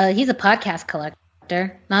like he's a podcast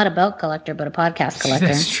collector, not a belt collector, but a podcast collector.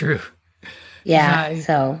 That's true.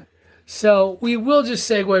 Yeah. So we will just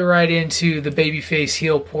segue right into the Babyface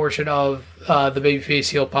Heel portion of the Babyface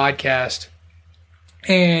Heel podcast,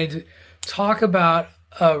 and talk about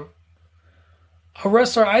a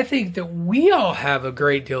wrestler I think that we all have a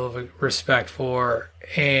great deal of respect for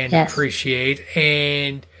and appreciate,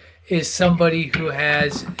 and is somebody who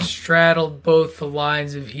has straddled both the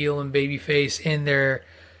lines of heel and babyface in their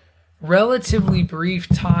relatively brief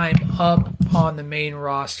time up on the main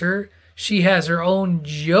roster. She has her own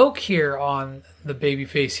joke here on the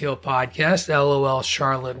Babyface Heel podcast, LOL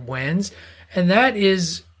Charlotte Wins, and that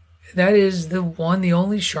is the one, the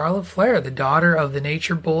only Charlotte Flair, the daughter of the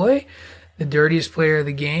Nature Boy, the dirtiest player in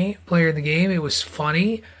the game. It was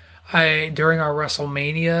funny. During our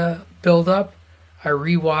WrestleMania build-up, I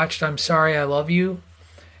rewatched "I'm Sorry, I Love You,"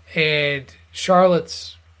 and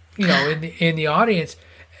Charlotte's, in the audience.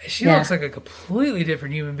 She looks like a completely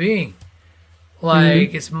different human being.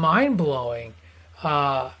 Like, it's mind-blowing.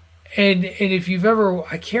 And if you've ever...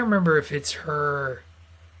 I can't remember if it's her...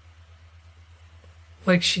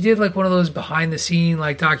 Like, she did, like, one of those behind-the-scene,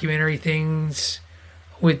 like, documentary things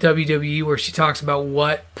with WWE where she talks about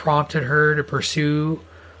what prompted her to pursue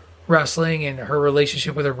wrestling and her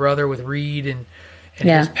relationship with her brother, with Reed, and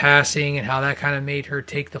his passing, and how that kind of made her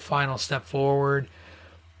take the final step forward.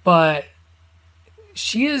 But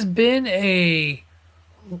she has been a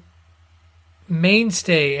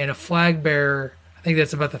mainstay and a flag bearer. I think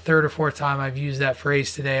that's about the third or fourth time I've used that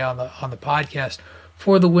phrase today on the podcast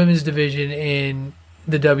for the women's division in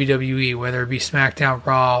the WWE, whether it be SmackDown,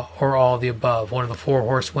 Raw, or all of the above. One of the four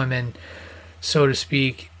horsewomen, so to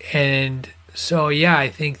speak. And so, yeah, I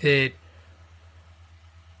think that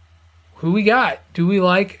who we got? Do we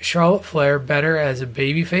like Charlotte Flair better as a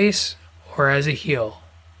babyface or as a heel?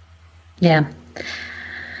 Yeah.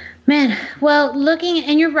 Man, well,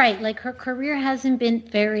 and you're right, like her career hasn't been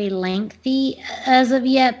very lengthy as of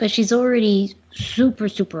yet, but she's already super,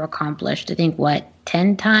 super accomplished. I think,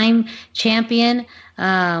 10-time champion,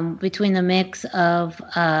 between the mix of,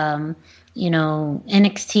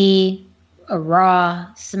 NXT, Raw,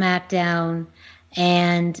 SmackDown,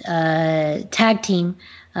 and tag team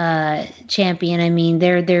champion. I mean,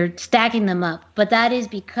 they're stacking them up, but that is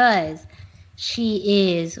because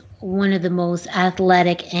she is one of the most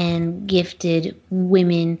athletic and gifted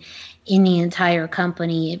women in the entire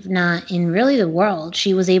company, if not in really the world.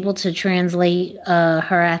 She was able to translate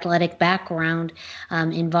her athletic background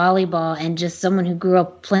in volleyball and just someone who grew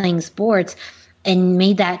up playing sports and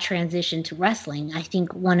made that transition to wrestling. I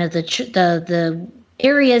think one of the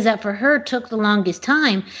areas that for her took the longest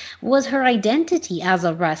time was her identity as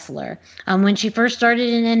a wrestler. When she first started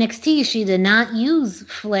in NXT, she did not use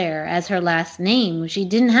Flair as her last name. She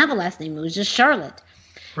didn't have a last name. It was just Charlotte.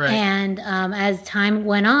 Right. And as time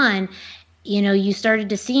went on, you started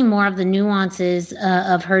to see more of the nuances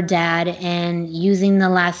of her dad and using the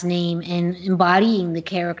last name and embodying the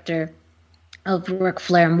character of Ric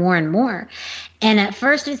Flair more and more. And at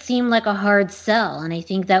first it seemed like a hard sell. And I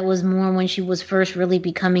think that was more when she was first really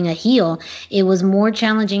becoming a heel. It was more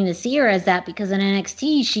challenging to see her as that because in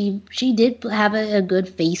NXT, she did have a good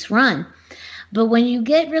face run. But when you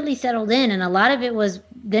get really settled in, and a lot of it was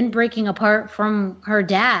then breaking apart from her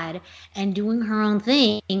dad and doing her own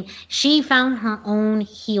thing, she found her own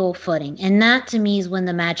heel footing. And that to me is when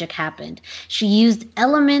the magic happened. She used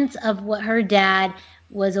elements of what her dad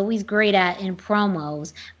was always great at in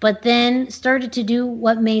promos, but then started to do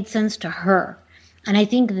what made sense to her. And I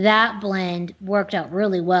think that blend worked out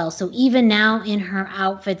really well. So even now in her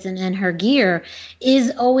outfits and in her gear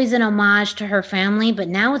is always an homage to her family, but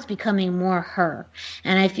now it's becoming more her.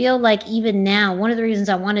 And I feel like even now, one of the reasons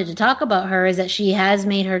I wanted to talk about her is that she has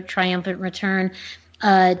made her triumphant return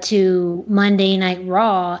to Monday Night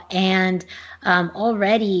Raw, and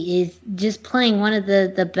already is just playing one of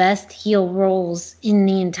the best heel roles in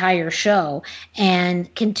the entire show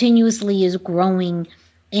and continuously is growing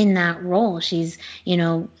in that role. She's,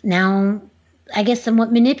 now, I guess,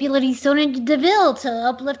 somewhat manipulating Sonya Deville to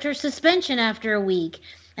uplift her suspension after a week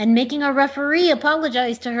and making a referee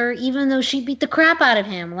apologize to her even though she beat the crap out of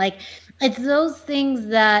him. Like, it's those things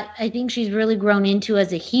that I think she's really grown into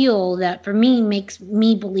as a heel that for me makes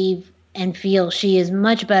me believe and feel she is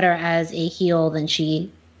much better as a heel than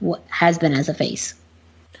she has been as a face.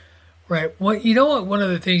 Right. Well, you know what? One of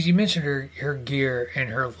the things you mentioned, her gear and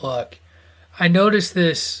her look. I noticed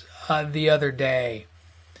this the other day.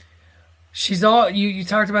 She's all you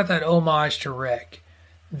talked about that homage to Rick.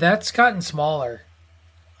 That's gotten smaller.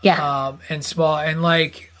 Yeah. And small, and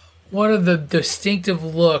like one of the distinctive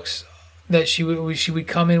looks that she would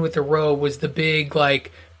come in with the robe was the big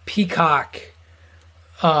like peacock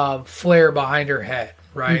flare behind her head,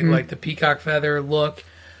 right? Mm-hmm. Like the peacock feather look.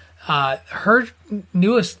 Her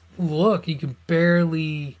newest look, you can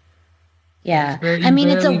barely. Yeah, I mean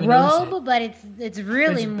it's a robe, but it's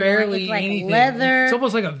really more. It's like anything. Leather. It's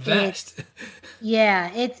almost like a vest.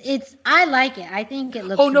 Yeah, it's I like it. I think it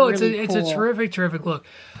looks really it's cool. a terrific look.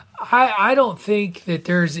 I don't think that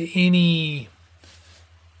there's any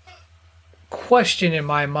question in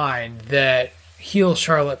my mind that heel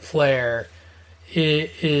Charlotte Flair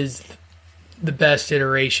is the best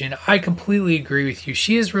iteration. I completely agree with you.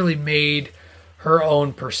 She has really made her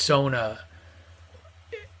own persona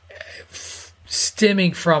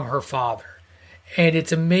stemming from her father. And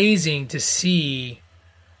it's amazing to see,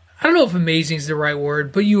 I don't know if amazing is the right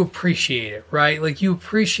word, but you appreciate it, right? Like you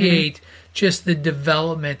appreciate just the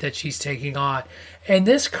development that she's taking on. And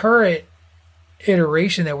this current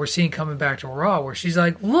iteration that we're seeing coming back to Raw, where she's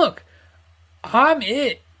like, look, I'm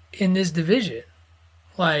it in this division.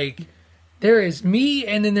 Like, there is me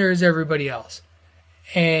and then there is everybody else.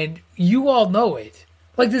 And you all know it.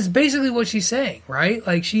 Like, this is basically what she's saying, right?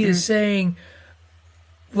 Like, she is saying,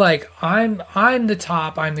 like, I'm the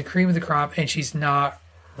top, I'm the cream of the crop, and she's not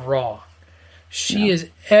wrong. She is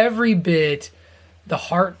every bit the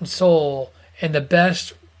heart and soul and the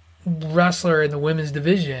best wrestler in the women's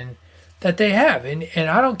division that they have. And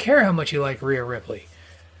I don't care how much you like Rhea Ripley.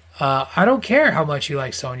 I don't care how much you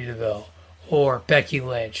like Sonya Deville or Becky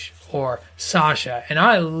Lynch or Sasha. And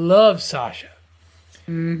I love Sasha.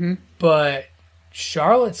 But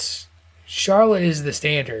Charlotte is the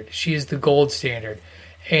standard. She is the gold standard.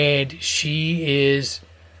 And she is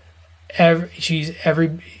her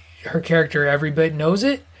character every bit knows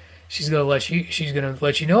it. She's gonna let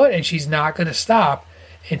you know it, and she's not gonna stop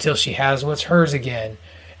until she has what's hers again.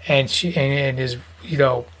 And she is,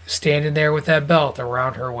 standing there with that belt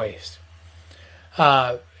around her waist.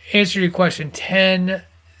 Answer to your question, 10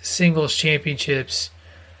 singles championships.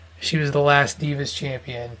 She was the last Divas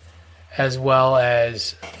champion, as well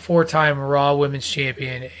as 4-time Raw Women's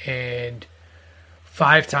Champion and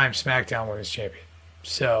 5-time SmackDown Women's Champion.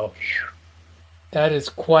 So that is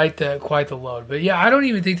quite the load. But yeah, I don't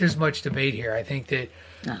even think there's much debate here. I think that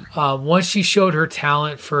once she showed her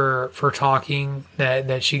talent for talking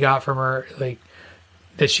that she got from her, like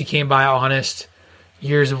that she came by honest,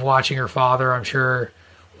 years of watching her father, I'm sure,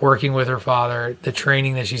 working with her father, the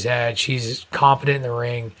training that she's had, she's competent in the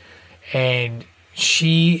ring, and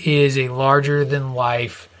she is a larger than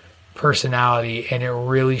life personality, and it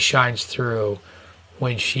really shines through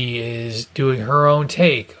when she is doing her own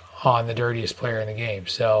take on the dirtiest player in the game.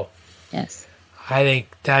 So yes, I think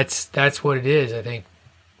that's what it is. I think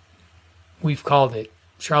we've called it.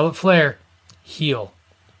 Charlotte Flair, heel.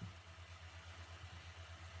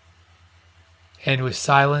 And with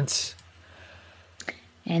silence.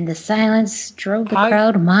 And the silence drove the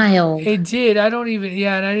crowd miles. It did. I don't even,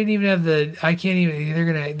 and I didn't even have I can't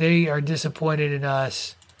even, they are disappointed in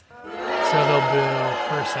us. So they'll boo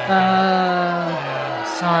for a second.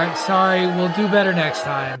 Sorry, we'll do better next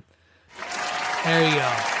time. There you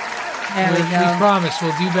go. There we go. We promise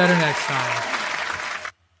we'll do better next time.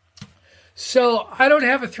 So I don't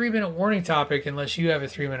have a 3-minute warning topic unless you have a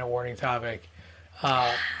 3-minute warning topic.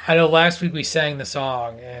 I know last week we sang the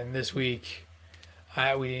song, and this week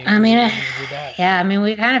we didn't do that. Yeah, I mean,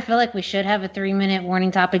 we kind of feel like we should have a 3-minute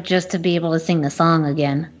warning topic just to be able to sing the song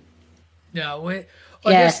again. No,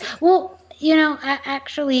 yes. Well,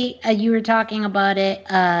 actually, you were talking about it.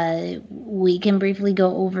 We can briefly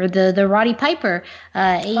go over the Roddy Piper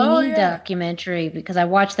A&E documentary, because I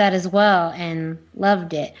watched that as well and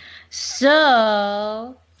loved it.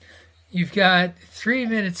 So you've got 3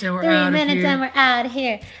 minutes and we're out of here. 3 minutes and we're out of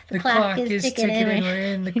here. The clock is ticking and we're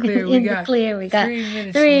in the clear. We got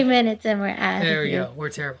 3 minutes and we're out of here. There we go. We're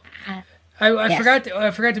terrible. I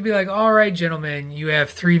forgot to be like, all right, gentlemen, you have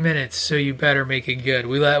 3 minutes, so you better make it good.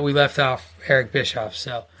 We left off Eric Bischoff,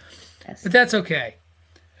 so but that's okay.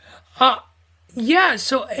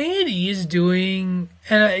 So A&E is doing,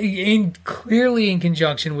 and clearly in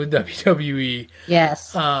conjunction with WWE.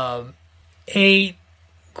 Yes. 8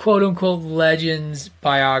 quote unquote legends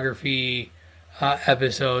biography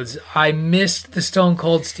episodes. I missed the Stone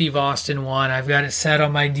Cold Steve Austin one. I've got it set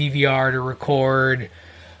on my DVR to record.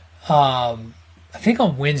 I think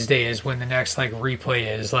on Wednesday is when the next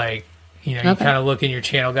replay is. You kind of look in your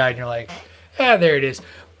channel guide and you're like, there it is.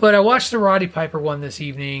 But I watched the Roddy Piper one this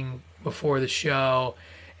evening before the show,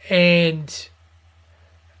 and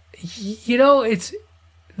it's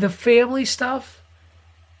the family stuff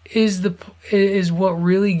is what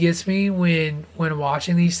really gets me when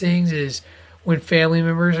watching these things, is when family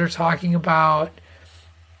members are talking about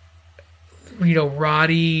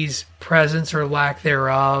Roddy's presence or lack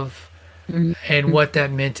thereof, and what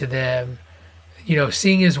that meant to them.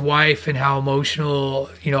 Seeing his wife and how emotional,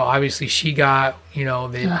 obviously she got,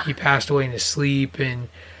 that he passed away in his sleep, and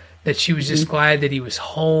that she was just glad that he was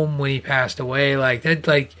home when he passed away.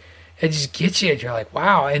 it just gets you. And you're like,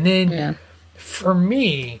 wow. And then for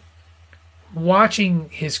me, watching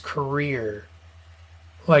his career,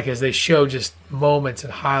 like as they show just moments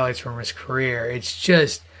and highlights from his career, it's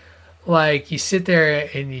just like you sit there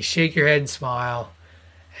and you shake your head and smile,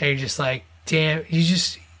 and you're just like, damn,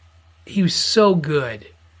 he was so good.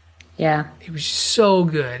 Yeah. He was so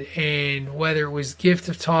good. And whether it was Gift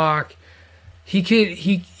of Talk, he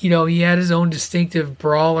had his own distinctive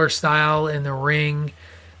brawler style in the ring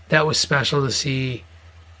that was special to see.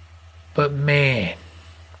 But man,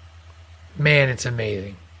 it's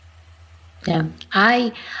amazing. Yeah,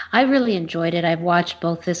 I really enjoyed it. I've watched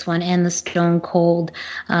both this one and the Stone Cold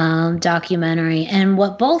documentary. And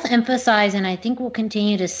what both emphasize, and I think we'll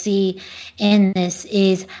continue to see in this,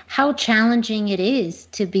 is how challenging it is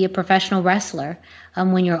to be a professional wrestler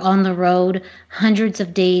when you're on the road hundreds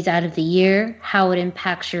of days out of the year, how it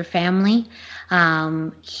impacts your family.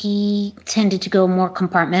 He tended to go a more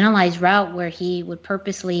compartmentalized route where he would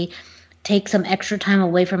purposely take some extra time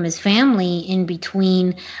away from his family in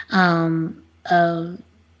between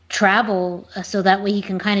travel, so that way he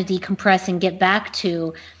can kind of decompress and get back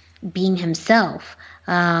to being himself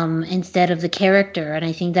instead of the character. And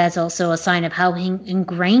I think that's also a sign of how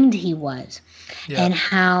ingrained he was, and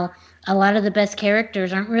how a lot of the best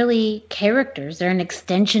characters aren't really characters. They're an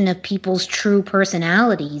extension of people's true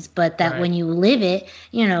personalities, but that when you live it,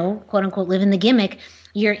 quote unquote, live in the gimmick,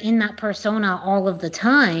 you're in that persona all of the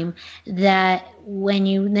time, that when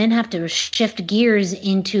you then have to shift gears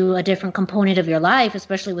into a different component of your life,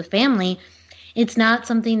 especially with family, it's not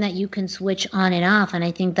something that you can switch on and off. And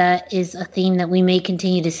I think that is a theme that we may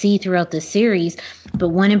continue to see throughout the series. But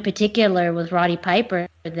one in particular with Roddy Piper,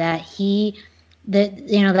 that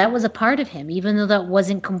was a part of him, even though that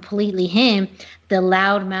wasn't completely him. The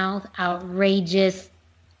loudmouth, outrageous,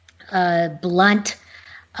 blunt,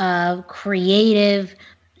 creative,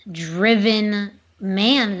 driven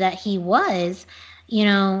man that he was,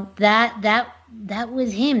 that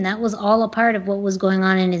was him. That was all a part of what was going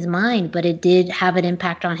on in his mind, but it did have an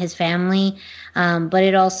impact on his family. But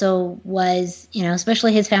it also was,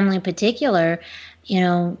 especially his family in particular,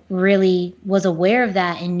 really was aware of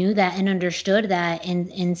that and knew that and understood that,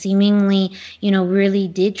 and seemingly, really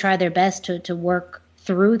did try their best to work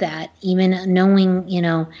through that, even knowing,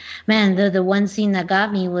 man, the one scene that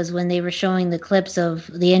got me was when they were showing the clips of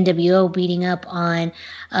the NWO beating up on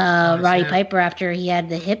Roddy Piper after he had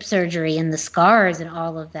the hip surgery and the scars and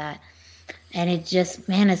all of that. And it just,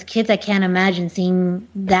 man, as kids, I can't imagine seeing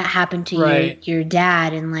that happen to your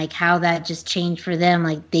dad, and like how that just changed for them.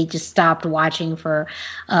 Like they just stopped watching for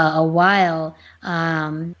a while.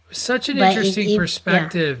 Such an interesting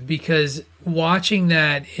perspective, because watching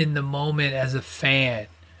that in the moment as a fan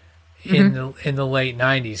in the late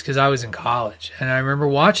 90s, because I was in college and I remember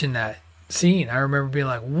watching that scene. I remember being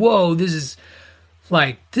like, whoa, this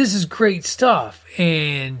is great stuff.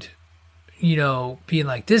 And, being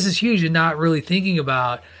like, this is huge, and not really thinking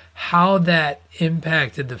about how that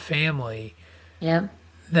impacted the family. Yeah.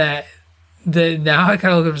 That now I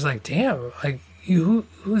kind of look at it and was like, damn, like, who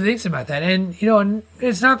thinks about that? And, and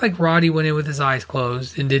it's not like Roddy went in with his eyes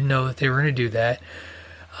closed and didn't know that they were going to do that.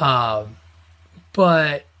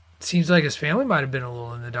 But it seems like his family might have been a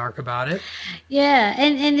little in the dark about it. Yeah.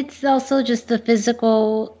 And it's also just the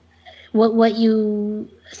physical, what you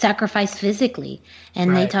sacrifice physically.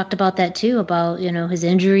 And they talked about that too, about, his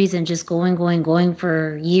injuries and just going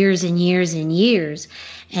for years and years and years.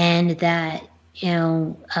 And that,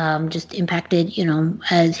 just impacted,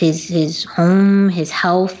 as his home, his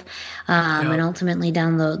health, and ultimately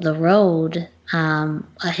down the road,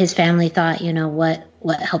 his family thought,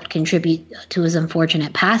 what helped contribute to his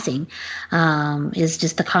unfortunate passing is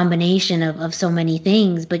just the combination of so many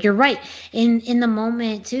things. But you're right. In the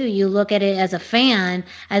moment, too, you look at it as a fan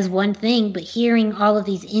as one thing, but hearing all of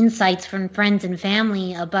these insights from friends and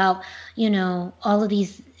family about, all of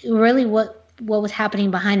these, really what was happening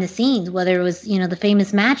behind the scenes, whether it was, the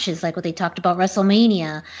famous matches, like what they talked about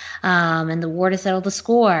WrestleMania, and the war to settle the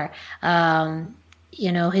score,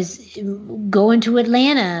 his going to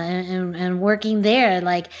Atlanta and working there,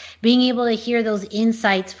 like being able to hear those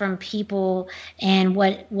insights from people and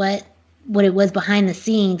what it was behind the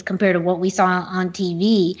scenes compared to what we saw on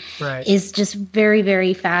TV is just very,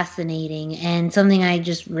 very fascinating, and something I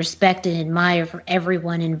just respect and admire for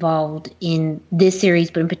everyone involved in this series,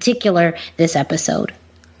 but in particular this episode.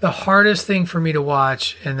 The hardest thing for me to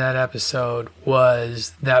watch in that episode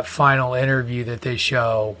was that final interview that they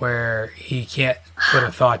show where he can't put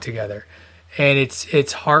a thought together. And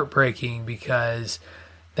it's heartbreaking, because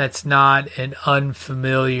that's not an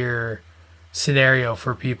unfamiliar scenario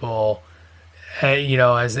for people.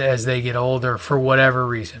 as they get older for whatever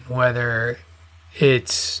reason, whether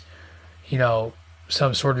it's,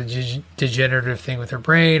 some sort of degenerative thing with their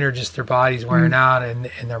brain or just their body's wearing out and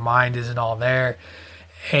their mind isn't all there.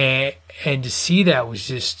 And to see that was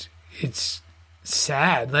just, it's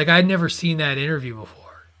sad. Like, I'd never seen that interview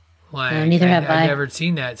before. Like, no, neither have I. I've never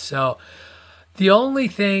seen that. So the only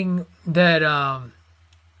thing that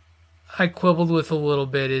I quibbled with a little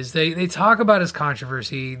bit is they talk about his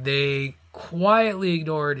controversy. They quietly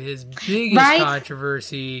ignored his biggest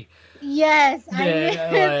controversy. Yes.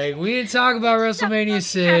 We didn't talk about WrestleMania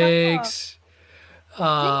 6.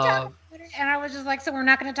 And I was just like, so we're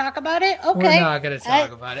not going to talk about it? Okay. We're not going to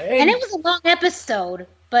talk about it. And it was a long episode,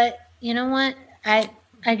 but you know what? I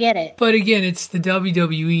get it. But again, it's the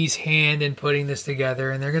WWE's hand in putting this together,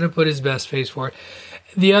 and they're going to put his best face for it.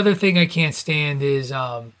 The other thing I can't stand is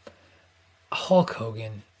Hulk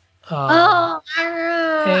Hogan. I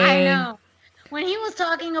know. When he was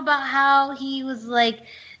talking about how he was like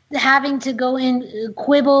having to go in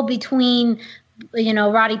quibble between,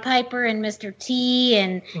 Roddy Piper and Mr. T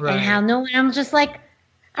and how no one, I'm just like,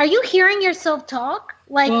 are you hearing yourself talk?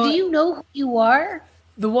 Like, do you know who you are?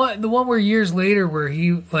 The one where years later where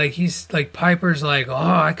he's like Piper's like, oh,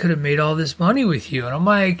 I could have made all this money with you, and I'm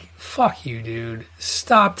like, fuck you, dude,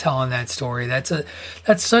 stop telling that story. That's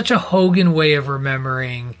such a Hogan way of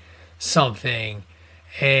remembering something,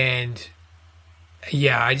 and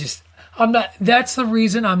yeah, I'm not. That's the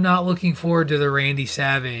reason I'm not looking forward to the Randy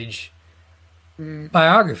Savage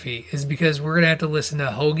biography, is because we're gonna have to listen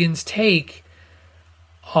to Hogan's take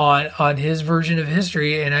on his version of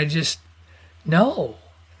history, and I just no,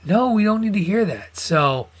 we don't need to hear that.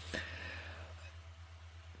 So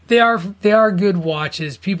they are good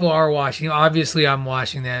watches. People are watching. Obviously, I'm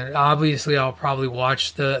watching that. Obviously, I'll probably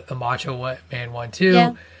watch the Macho Man one too.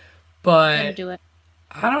 Yeah. But do it.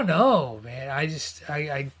 I don't know, man.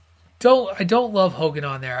 I don't love Hogan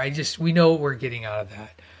on there. We know what we're getting out of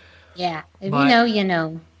that. Yeah, if you know, you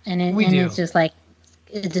know, and it's just like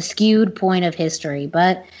it's a skewed point of history,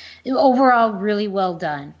 but overall, really well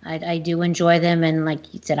done. I do enjoy them, and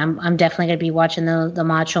like you said, I'm definitely gonna be watching the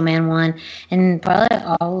Macho Man one, and probably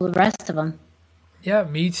all the rest of them. Yeah,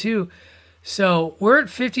 me too. So we're at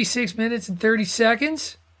 56 minutes and 30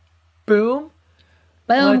 seconds. Boom.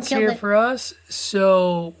 Let's hear it for us.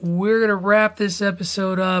 So we're going to wrap this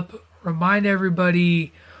episode up. Remind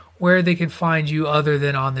everybody where they can find you other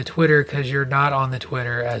than on the Twitter, because you're not on the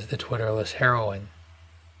Twitter as the Twitterless heroine.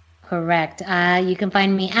 Correct. You can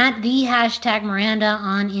find me at the #Miranda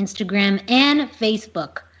on Instagram and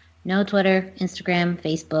Facebook. No Twitter, Instagram,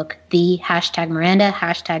 Facebook, the #Miranda,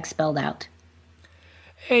 # spelled out.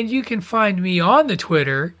 And you can find me on the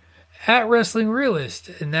Twitter at Wrestling Realist,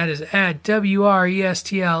 and that is at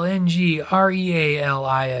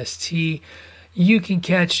WRESTLNGREALIST. You can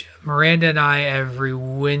catch Miranda and I every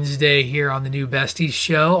Wednesday here on the New Besties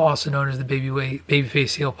show, also known as the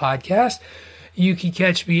Babyface Heel podcast. You can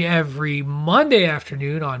catch me every Monday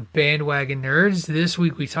afternoon on Bandwagon Nerds. This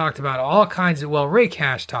week we talked about all kinds of, Ray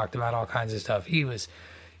Cash talked about all kinds of stuff. He was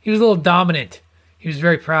a little dominant. He was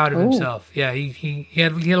very proud of himself. Yeah, he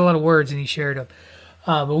had a lot of words and he shared them.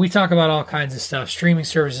 But we talk about all kinds of stuff, streaming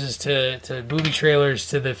services to movie trailers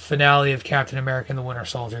to the finale of Captain America and the Winter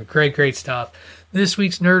Soldier. Great stuff. This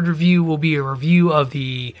week's Nerd Review will be a review of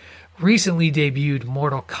the recently debuted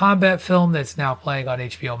Mortal Kombat film that's now playing on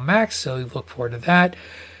HBO Max, so look forward to that.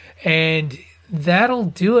 And that'll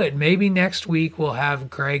do it. Maybe next week we'll have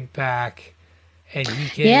Greg back, and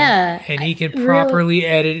he can properly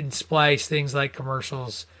edit and splice things like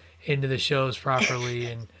commercials into the shows properly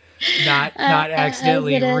and not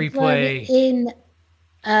accidentally replay.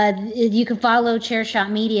 You can follow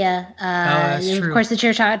Chairshot Media. Of course, the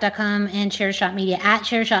Chairshot.com and Chairshot Media at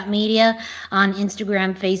Chairshot Media on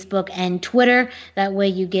Instagram, Facebook, and Twitter. That way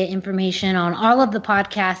you get information on all of the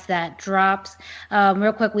podcasts that drops.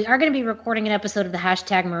 Real quick, we are going to be recording an episode of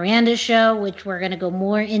the #Miranda show, which we're going to go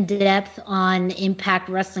more in depth on Impact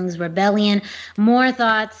Wrestling's Rebellion. More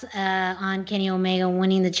thoughts on Kenny Omega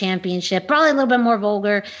winning the championship. Probably a little bit more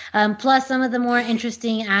vulgar. Plus some of the more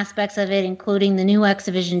interesting aspects of it, including the new X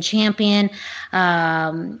Division champion,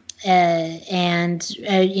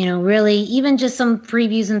 really even just some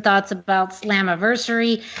previews and thoughts about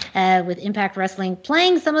Slammiversary with Impact Wrestling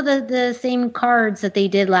playing some of the same cards that they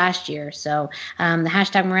did last year. So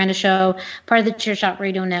the #Miranda show, part of the Chairshot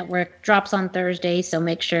Radio Network, drops on Thursday, so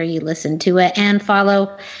make sure you listen to it and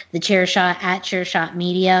follow the Chairshot at Chairshot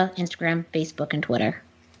Media, Instagram, Facebook, and Twitter.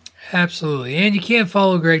 Absolutely. And you can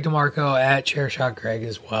follow Greg DeMarco at Chairshot Greg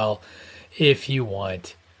as well, if you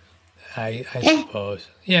want, I suppose.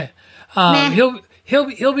 Yeah. He'll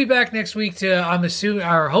He'll be back next week to, I'm assuming,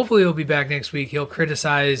 or hopefully he'll be back next week. He'll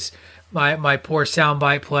criticize my poor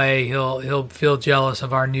soundbite play. He'll feel jealous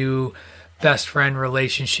of our new best friend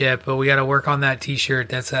relationship, but we got to work on that T-shirt.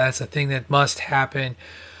 That's a thing that must happen.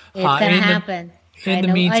 It's gonna happen. In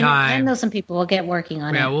the meantime, I know some people will get working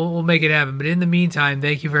on it. Yeah, we'll make it happen. But in the meantime,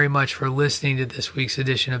 thank you very much for listening to this week's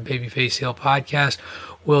edition of Babyface Hill Podcast.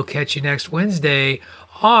 We'll catch you next Wednesday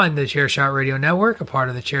on the Chairshot Radio Network, a part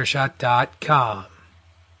of thechairshot.com.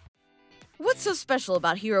 What's so special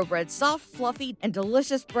about Hero Bread's soft, fluffy, and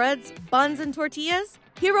delicious breads, buns, and tortillas?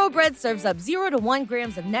 Hero Bread serves up 0 to 1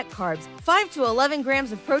 grams of net carbs, 5 to 11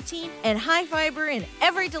 grams of protein, and high fiber in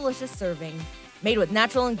every delicious serving. Made with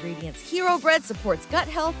natural ingredients, Hero Bread supports gut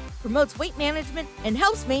health, promotes weight management, and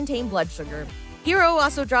helps maintain blood sugar. Hero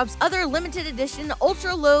also drops other limited edition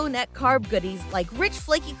ultra-low net carb goodies like rich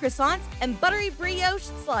flaky croissants and buttery brioche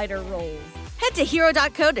slider rolls. Head to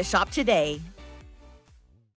hero.co to shop today.